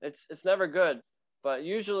 It's never good, but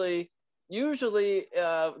usually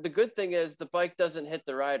the good thing is the bike doesn't hit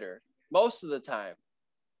the rider most of the time.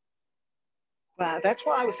 Well, that's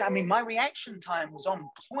what I mean, my reaction time was on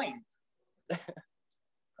point.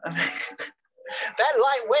 I mean, that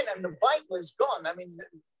light went and the bike was gone. I mean,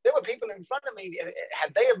 there were people in front of me.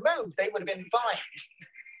 Had they have moved, they would have been fine.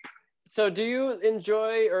 So do you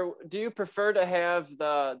enjoy, or do you prefer to have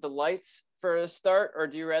the lights for a start, or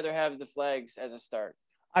do you rather have the flags as a start?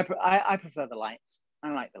 I prefer the lights.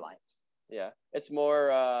 I like the lights. Yeah, it's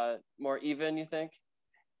more even, you think?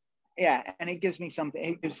 Yeah, and it gives me something.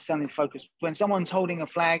 It gives something to focus. When someone's holding a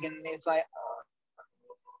flag and it's like,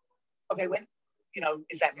 okay, when, you know,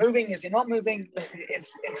 is that moving? Is it not moving?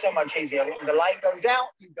 It's so much easier. When the light goes out,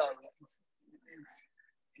 you go.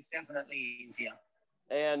 It's definitely easier.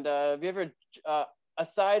 And have you ever,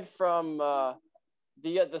 aside from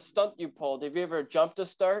the stunt you pulled, have you ever jumped a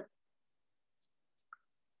start?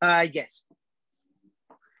 Yes.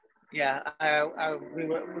 Yeah, we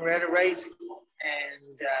were at a race,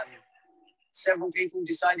 and several people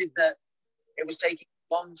decided that it was taking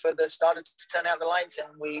long for the starter to turn out the lights, and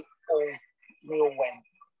we all went.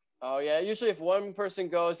 Oh yeah, usually if one person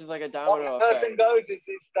goes, it's like a domino effect. One person goes,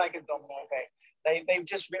 it's like a domino effect. They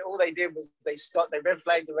just, all they did was they red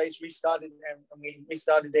flagged the race, restarted, and we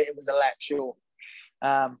restarted it. It was a lap short.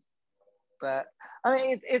 But I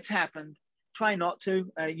mean, it's happened. Try not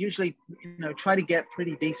to. Usually, you know, try to get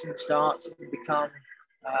pretty decent starts and become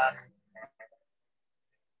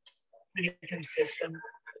pretty consistent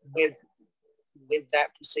with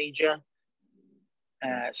that procedure.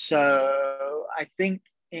 So I think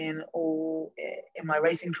in my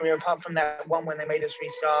racing career, apart from that one when they made us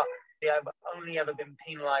restart, I've only ever been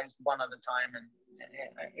penalized one other time, and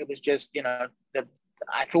it was just, you know,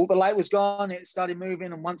 I thought the light was gone, it started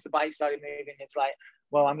moving, and once the bike started moving, it's like,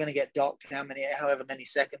 well, I'm going to get docked however many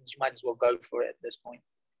seconds, you might as well go for it at this point.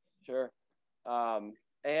 Sure.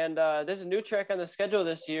 And there's a new track on the schedule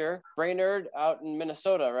this year, Brainerd, out in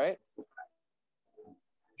Minnesota, right?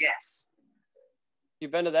 Yes.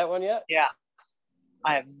 You've been to that one yet? Yeah,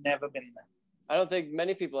 I have never been there. I don't think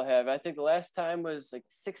many people have. I think the last time was like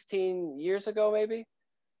 16 years ago, maybe.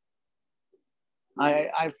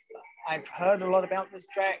 I've heard a lot about this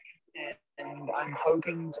track, and I'm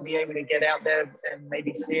hoping to be able to get out there and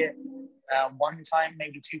maybe see it one time,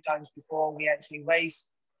 maybe two times before we actually race.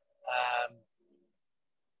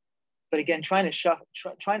 But again, trying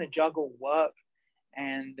to juggle work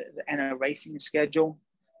and a racing schedule,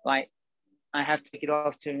 like I have to take it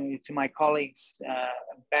off to my colleagues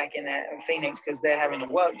back in Phoenix because they're having to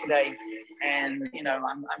work today, and you know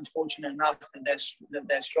I'm fortunate enough that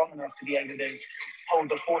they're strong enough to be able to hold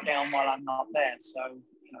the fort down while I'm not there. So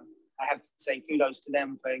you know I have to say kudos to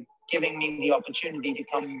them for giving me the opportunity to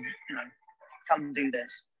come do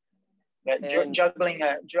this. But juggling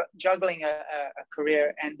a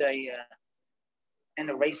career and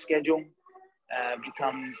a race schedule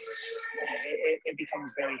becomes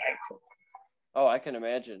very hectic. Oh, I can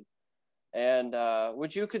imagine. And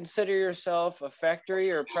would you consider yourself a factory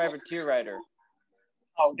or privateer rider?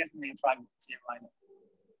 Oh, definitely a privateer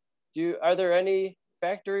rider. Are there any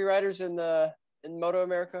factory riders in Moto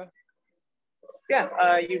America?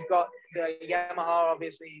 Yeah, you've got the Yamaha.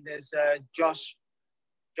 Obviously, there's Josh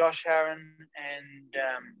Heron, and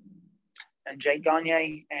Jake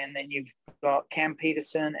Gagne, and then you've got Cam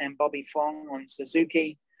Peterson and Bobby Fong on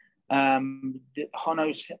Suzuki. The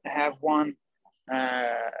Honos have one.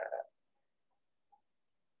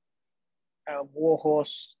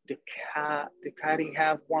 Warhorse, Ducati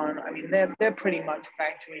have one. I mean, they're pretty much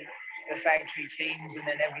the factory teams, and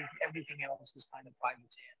then everything else is kind of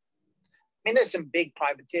privateer. I mean, there's some big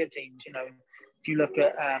privateer teams. You know, if you look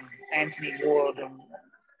at Anthony Ward, and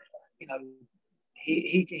you know,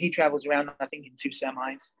 he travels around, I think, in 2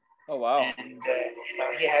 semis. Oh wow! And you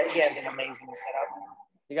know, he has an amazing setup.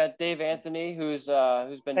 You got Dave Anthony, who's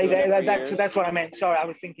been doing it for years. That's what I meant. Sorry, I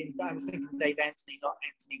was thinking Dave Anthony, not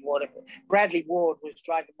Anthony Ward. Bradley Ward was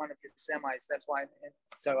driving one of his semis. That's why.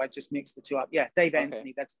 So I just mixed the two up. Yeah, Dave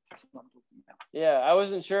Anthony. That's what I'm talking about. Yeah, I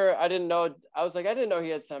wasn't sure. I didn't know. I was like, I didn't know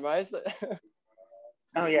he had semis.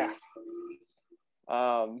 Oh yeah.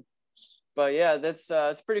 But yeah, that's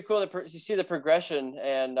it's pretty cool that you see the progression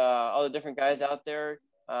and all the different guys out there.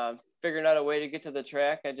 Figuring out a way to get to the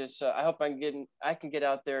track. I hope I can get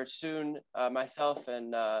out there soon myself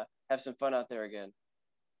and have some fun out there again.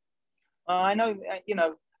 I know, you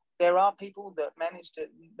know, there are people that manage to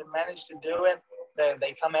do it.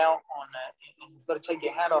 They come out on. You've got to take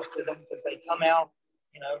your hat off to them because they come out,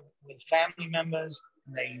 you know, with family members.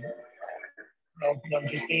 They'll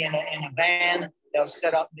just be in a van. They'll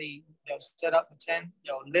set up the tent.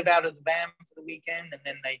 They'll live out of the van for the weekend, and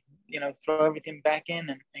then they, you know, throw everything back in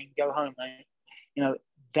and go home. You know,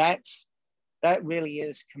 that really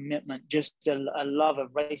is commitment. Just a love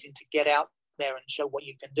of racing to get out there and show what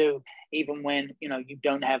you can do, even when, you know, you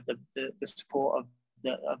don't have the support of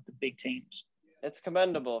the big teams. It's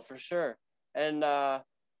commendable for sure. And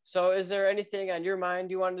so, is there anything on your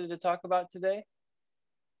mind you wanted to talk about today?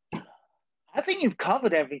 I think you've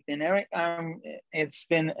covered everything, Eric. It's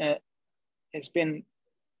been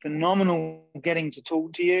phenomenal getting to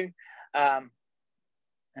talk to you. I'm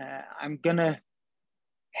gonna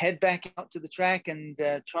head back out to the track and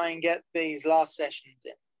try and get these last sessions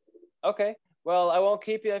in. Okay. Well, I won't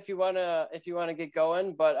keep you if you wanna get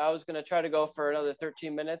going, but I was gonna try to go for another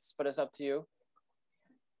 13 minutes, but it's up to you.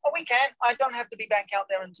 Oh, we can. I don't have to be back out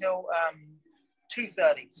there until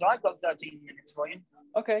 2:30, so I've got 13 minutes for you.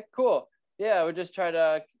 Okay, cool. Yeah, we'll just try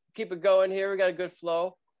to keep it going here. We got a good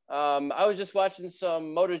flow. I was just watching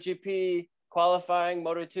some MotoGP qualifying,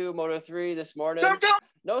 Moto2, Moto3 this morning.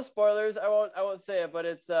 No spoilers. I won't say it, but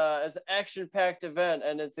it's an action-packed event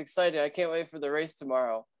and it's exciting. I can't wait for the race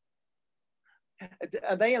tomorrow.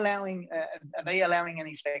 Are they allowing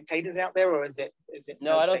any spectators out there, or is it?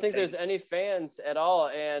 No, I don't think there's any fans at all.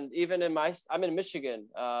 And even I'm in Michigan,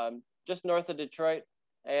 just north of Detroit.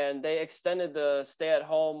 And they extended the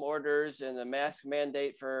stay-at-home orders and the mask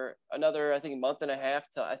mandate for another, I think, month and a half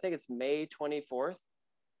till I think it's May 24th.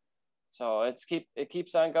 So it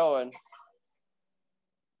keeps on going.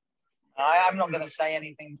 I'm not going to say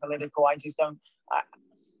anything political. I just don't.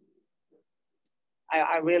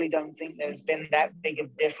 I really don't think there's been that big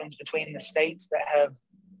of difference between the states that have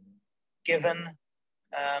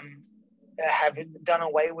have done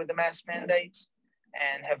away with the mask mandates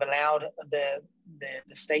and have allowed the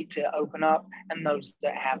state to open up, and those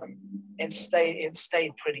that haven't. It's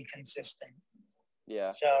stayed pretty consistent.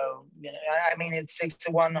 Yeah. So, you know, I mean, it's 6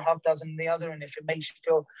 to 1, half dozen the other, and if it makes you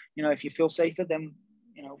feel, you know, if you feel safer, then,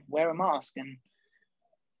 you know, wear a mask and,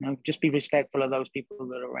 you know, just be respectful of those people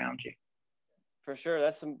that are around you. For sure.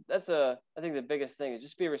 I think the biggest thing is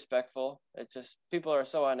just be respectful. It's just people are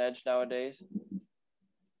so on edge nowadays.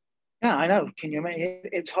 Yeah, I know. Can you imagine?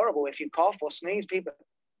 It's horrible if you cough or sneeze, people.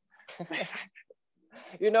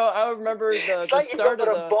 You know, I remember the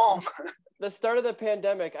start of the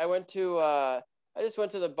pandemic. I just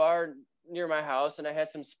went to the bar near my house and I had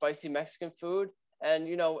some spicy Mexican food. And,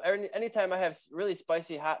 you know, anytime I have really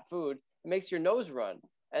spicy hot food, it makes your nose run.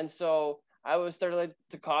 And so I started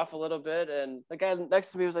to cough a little bit, and the guy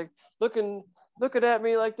next to me was like looking at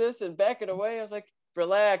me like this and backing away. I was like,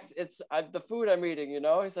 relax, it's the food I'm eating, you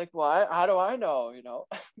know. He's like, well, how do I know, you know?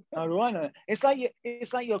 How do I know? It's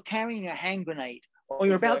like you're carrying a hand grenade, or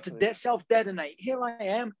you're about to self-detonate. Here I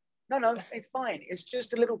am. No, it's fine. It's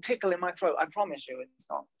just a little tickle in my throat. I promise you, it's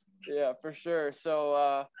not. Yeah, for sure.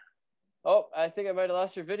 So, I think I might have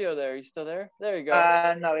lost your video there. Are you still there? There you go.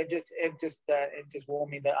 No, it just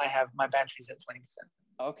warned me that I have my batteries at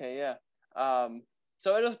 20%. Okay, yeah.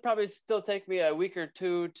 So it'll probably still take me a week or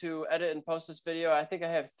two to edit and post this video. I think I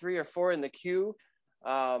have 3 or 4 in the queue.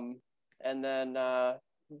 And then,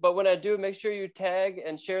 but when I do, make sure you tag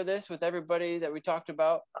and share this with everybody that we talked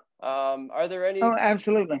about. Are there any? Oh,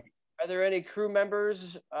 absolutely. Are there any crew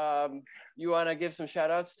members you want to give some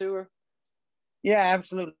shout outs to? Or? Yeah,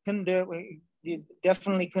 absolutely. Couldn't do it you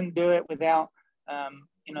definitely couldn't do it without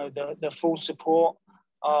you know, the full support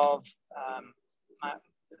of my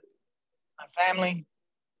family.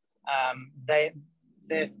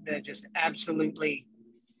 They're just absolutely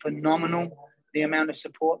phenomenal. The amount of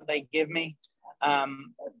support that they give me,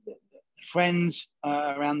 friends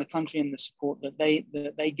around the country, and the support that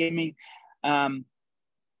they give me.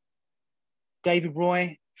 David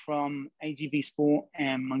Roy from AGV Sport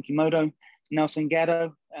and Monkey Moto, Nelson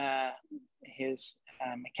Gatto, his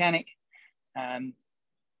mechanic.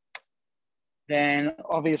 Then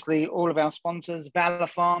obviously all of our sponsors, Valor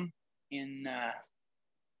Farm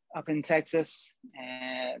up in Texas.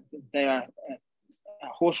 They are a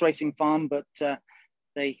horse racing farm, but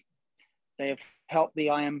they have helped these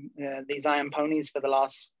Iron Ponies for the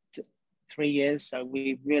last 3 years. So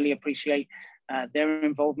we really appreciate their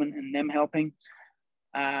involvement and them helping.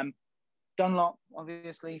 Dunlop,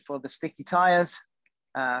 obviously, for the sticky tires.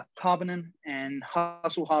 Carbonin and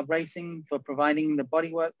Hustle Hard Racing for providing the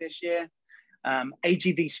bodywork this year.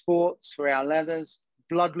 AGV Sports for our leathers.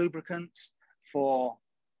 Blood Lubricants for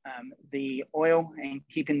the oil and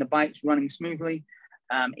keeping the bikes running smoothly.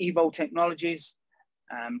 Evo Technologies.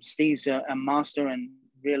 Steve's a master and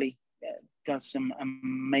really does some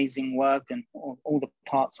amazing work, and all the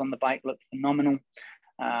parts on the bike look phenomenal.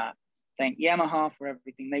 Thank Yamaha for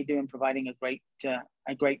everything they do in providing a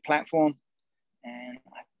great platform. And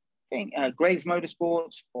I think Graves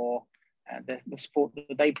Motorsports for the support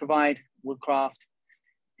that they provide, Woodcraft,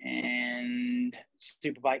 and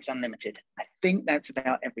Superbikes Unlimited. I think that's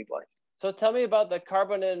about everybody. So tell me about the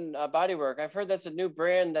Carbonin bodywork. I've heard that's a new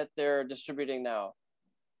brand that they're distributing now.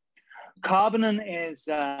 Carbonin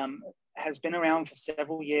has been around for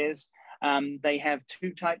several years. They have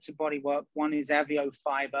 2 types of bodywork. One is Avio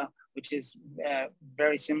fiber, which is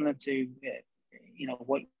very similar to you know,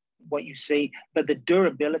 what you see, but the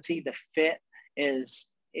durability, the fit is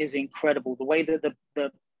incredible. The way that the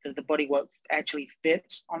bodywork actually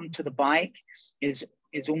fits onto the bike is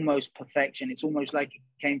almost perfection. It's almost like it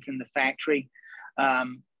came from the factory.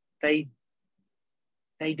 They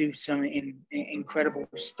do some incredible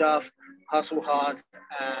stuff. Hustle Hard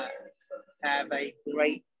have a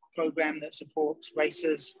great program that supports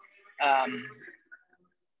racers, and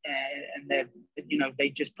they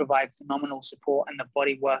just provide phenomenal support, and the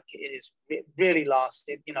bodywork is really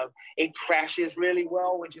lasted. You know, it crashes really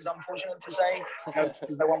well, which is unfortunate to say,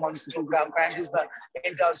 because no one wants to talk about crashes, but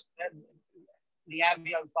it does. The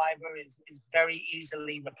Avio fiber is very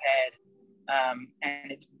easily repaired,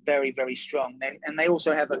 and it's very, very strong. They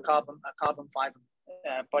also have a carbon fiber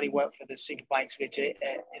bodywork for the super bikes, which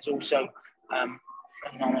is also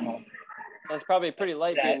phenomenal. That's probably pretty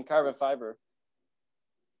light being carbon fiber.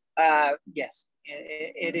 Yes,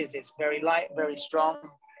 it is. It's very light, very strong,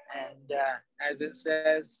 and as it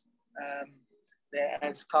says,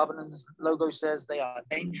 as Carbonin's logo says, they are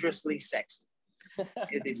dangerously sexy.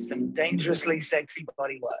 It is some dangerously sexy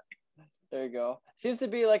bodywork. There you go. Seems to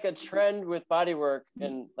be like a trend with bodywork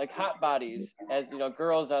and like hot bodies, as you know,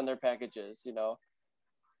 girls on their packages, you know.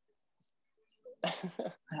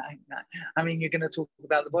 I mean, you're going to talk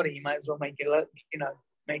about the body, you might as well make it look,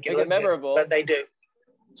 make it look memorable. Good. But they do.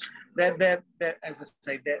 They're as I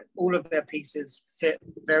say, all of their pieces fit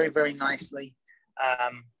very, very nicely.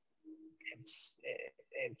 It's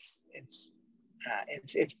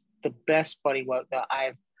the best bodywork that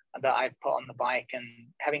I've put on the bike, and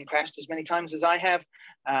having crashed as many times as I have,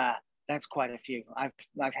 that's quite a few. I've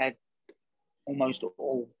had almost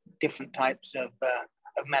all different types of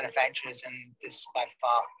manufacturers, and this is by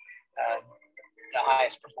far the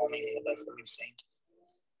highest performing and the best that we've seen.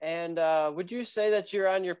 And would you say that you're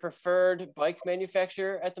on your preferred bike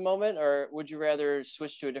manufacturer at the moment, or would you rather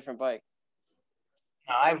switch to a different bike?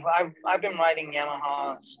 No, I've been riding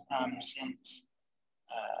Yamaha since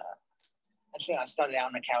actually I started out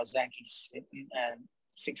on the Kawasaki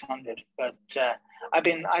 600, but I've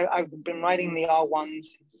been riding the R1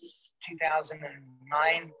 since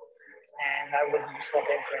 2009, and I wouldn't swap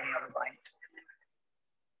in for any other bike.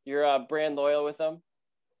 You're brand loyal with them?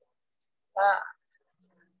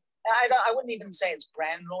 I wouldn't even say it's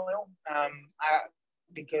brand loyal,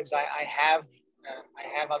 because I have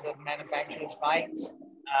other manufacturers' bikes.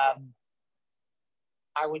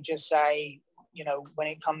 I would just say, when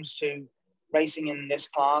it comes to racing in this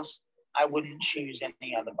class, I wouldn't choose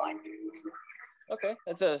any other bike. Okay,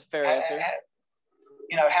 that's a fair answer.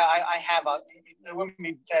 It wouldn't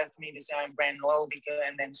be fair for me to say I'm brand loyal,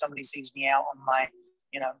 and then somebody sees me out on my,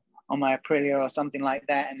 on my Aprilia or something like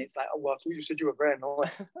that, and it's like, oh well, so you said you were brand loyal.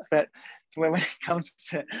 But when it comes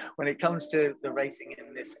to the racing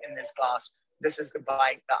in this class, this is the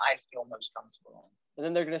bike that I feel most comfortable on. And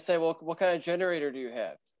then they're going to say, well, what kind of generator do you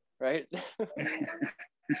have? Right.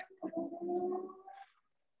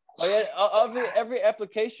 Oh yeah, of every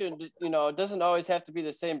application, it doesn't always have to be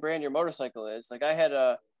the same brand your motorcycle is. Like I had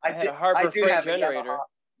a Harbor Freight generator.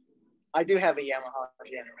 I do have a Yamaha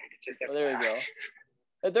generator. Just well, there you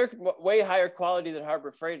go. They're way higher quality than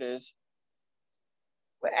Harbor Freight is,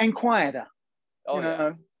 and quieter. Oh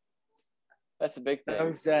yeah, that's a big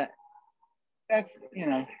thing. That's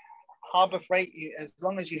Harbor Freight. As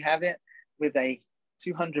long as you have it with a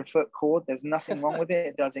 200-foot cord, there's nothing wrong with it.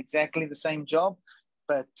 It does exactly the same job.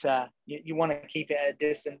 But you want to keep it at a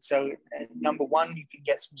distance. So number one, you can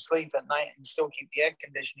get some sleep at night and still keep the air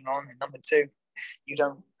conditioning on. And number two, you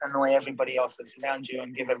don't annoy everybody else that's around you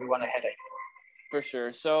and give everyone a headache. For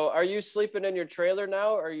sure. So are you sleeping in your trailer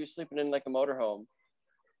now, or are you sleeping in like a motorhome?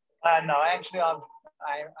 No, actually, I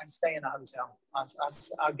stay in a hotel.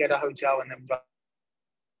 I'll get a hotel and then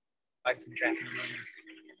drive to the track in the morning.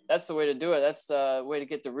 That's the way to do it. That's the way to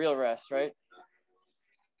get the real rest, right?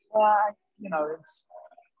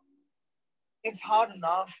 It's hard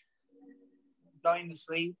enough going to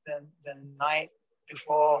sleep the night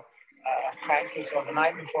before practice or the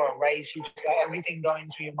night before a race. You just got everything going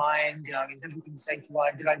through your mind. Is everything safe to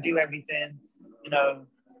ride? Did I do everything? How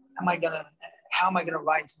am I gonna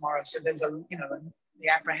ride tomorrow? So there's the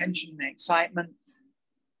apprehension, the excitement.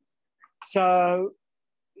 So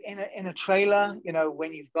in a trailer,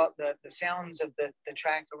 when you've got the sounds of the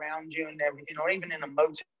track around you and everything, or even in a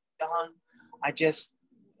motorhome,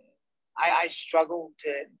 I struggle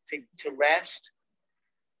to rest,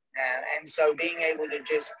 and so being able to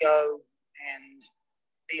just go and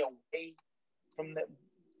be away from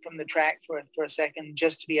the track for a second,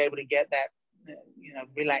 just to be able to get that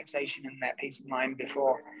relaxation and that peace of mind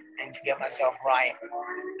before, and to get myself right.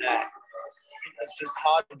 It's just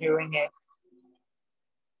hard doing it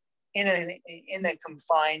in a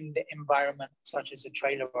confined environment such as a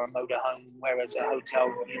trailer or a motorhome, whereas a hotel,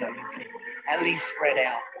 you can at least spread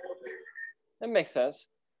out. That makes sense.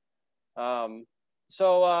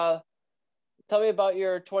 So tell me about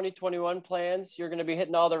your 2021 plans. You're going to be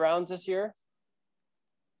hitting all the rounds this year?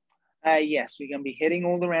 Yes, we're going to be hitting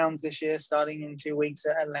all the rounds this year, starting in 2 weeks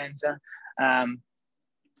at Atlanta.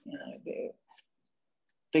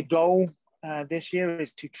 The goal this year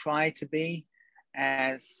is to try to be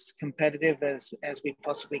as competitive as we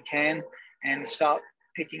possibly can, and start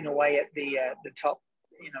picking away at the top,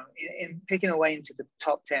 picking away into the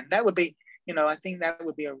top 10. That would be, I think that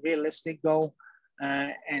would be a realistic goal,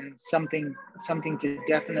 and something to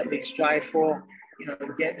definitely strive for.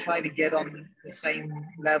 Try to get on the same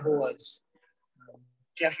level as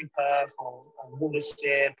Jeffrey Perth or Walter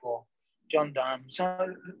Stipp or John Dunn.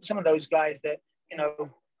 Some of those guys that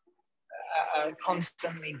are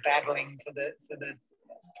constantly battling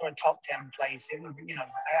for a top 10 place.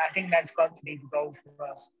 I think that's got to be the goal for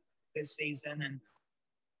us this season. And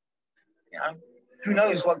who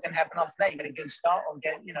knows what can happen after that? You get a good start, or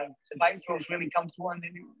the bike feels really comfortable, and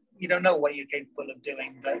you don't know what you're capable of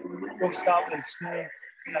doing. But we'll start with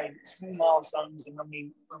small milestones, and when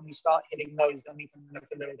we start hitting those, then we can look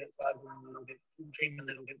a little bit further and dream a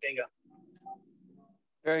little bit bigger.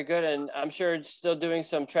 Very good. And I'm sure still doing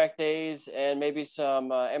some track days and maybe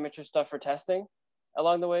some amateur stuff for testing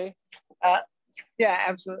along the way. Yeah,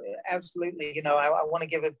 absolutely. I want to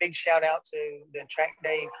give a big shout out to the track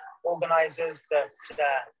day organizers that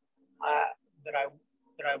I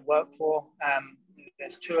work for.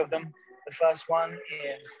 There's two of them. The first one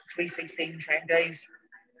is 316 Track Days.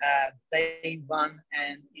 They run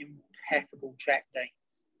an impeccable track day.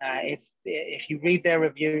 If you read their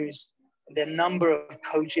reviews, the number of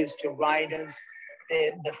coaches to riders,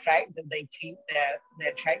 the fact that they keep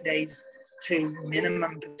their track days to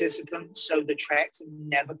minimum participants, so the tracks are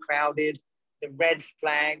never crowded, the red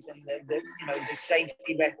flags and the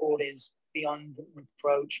safety record is beyond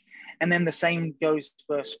reproach. And then the same goes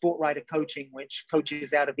for Sport Rider Coaching, which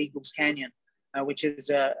coaches out of Eagles Canyon, which is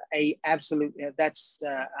a absolute,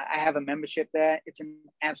 I have a membership there. It's an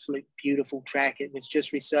absolute beautiful track. It was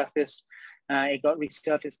just resurfaced. It got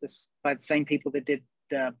resurfaced by the same people that did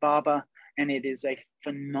Barber, and it is a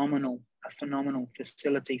phenomenal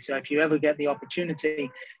facility. So if you ever get the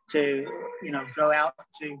opportunity to, go out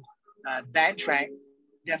to that track,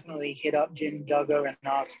 definitely hit up Jim Duggar and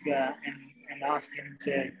ask him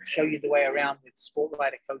to show you the way around with Sport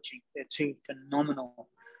Rider Coaching. They're two phenomenal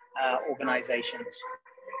organizations.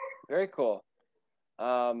 Very cool.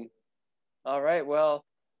 All right. Well,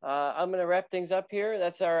 I'm going to wrap things up here.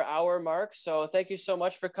 That's our hour mark. So thank you so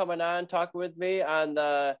much for coming on, talking with me on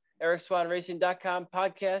the EricSwanRacing.com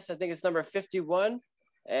podcast. I think it's number 51.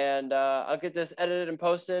 and I'll get this edited and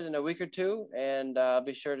posted in a week or two, and I'll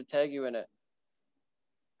be sure to tag you in it.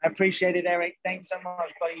 I appreciate it, Eric. Thanks so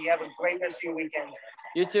much, buddy. You have a great rest of your weekend.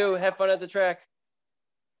 You too. Have fun at the track.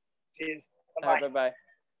 Cheers. Bye-bye.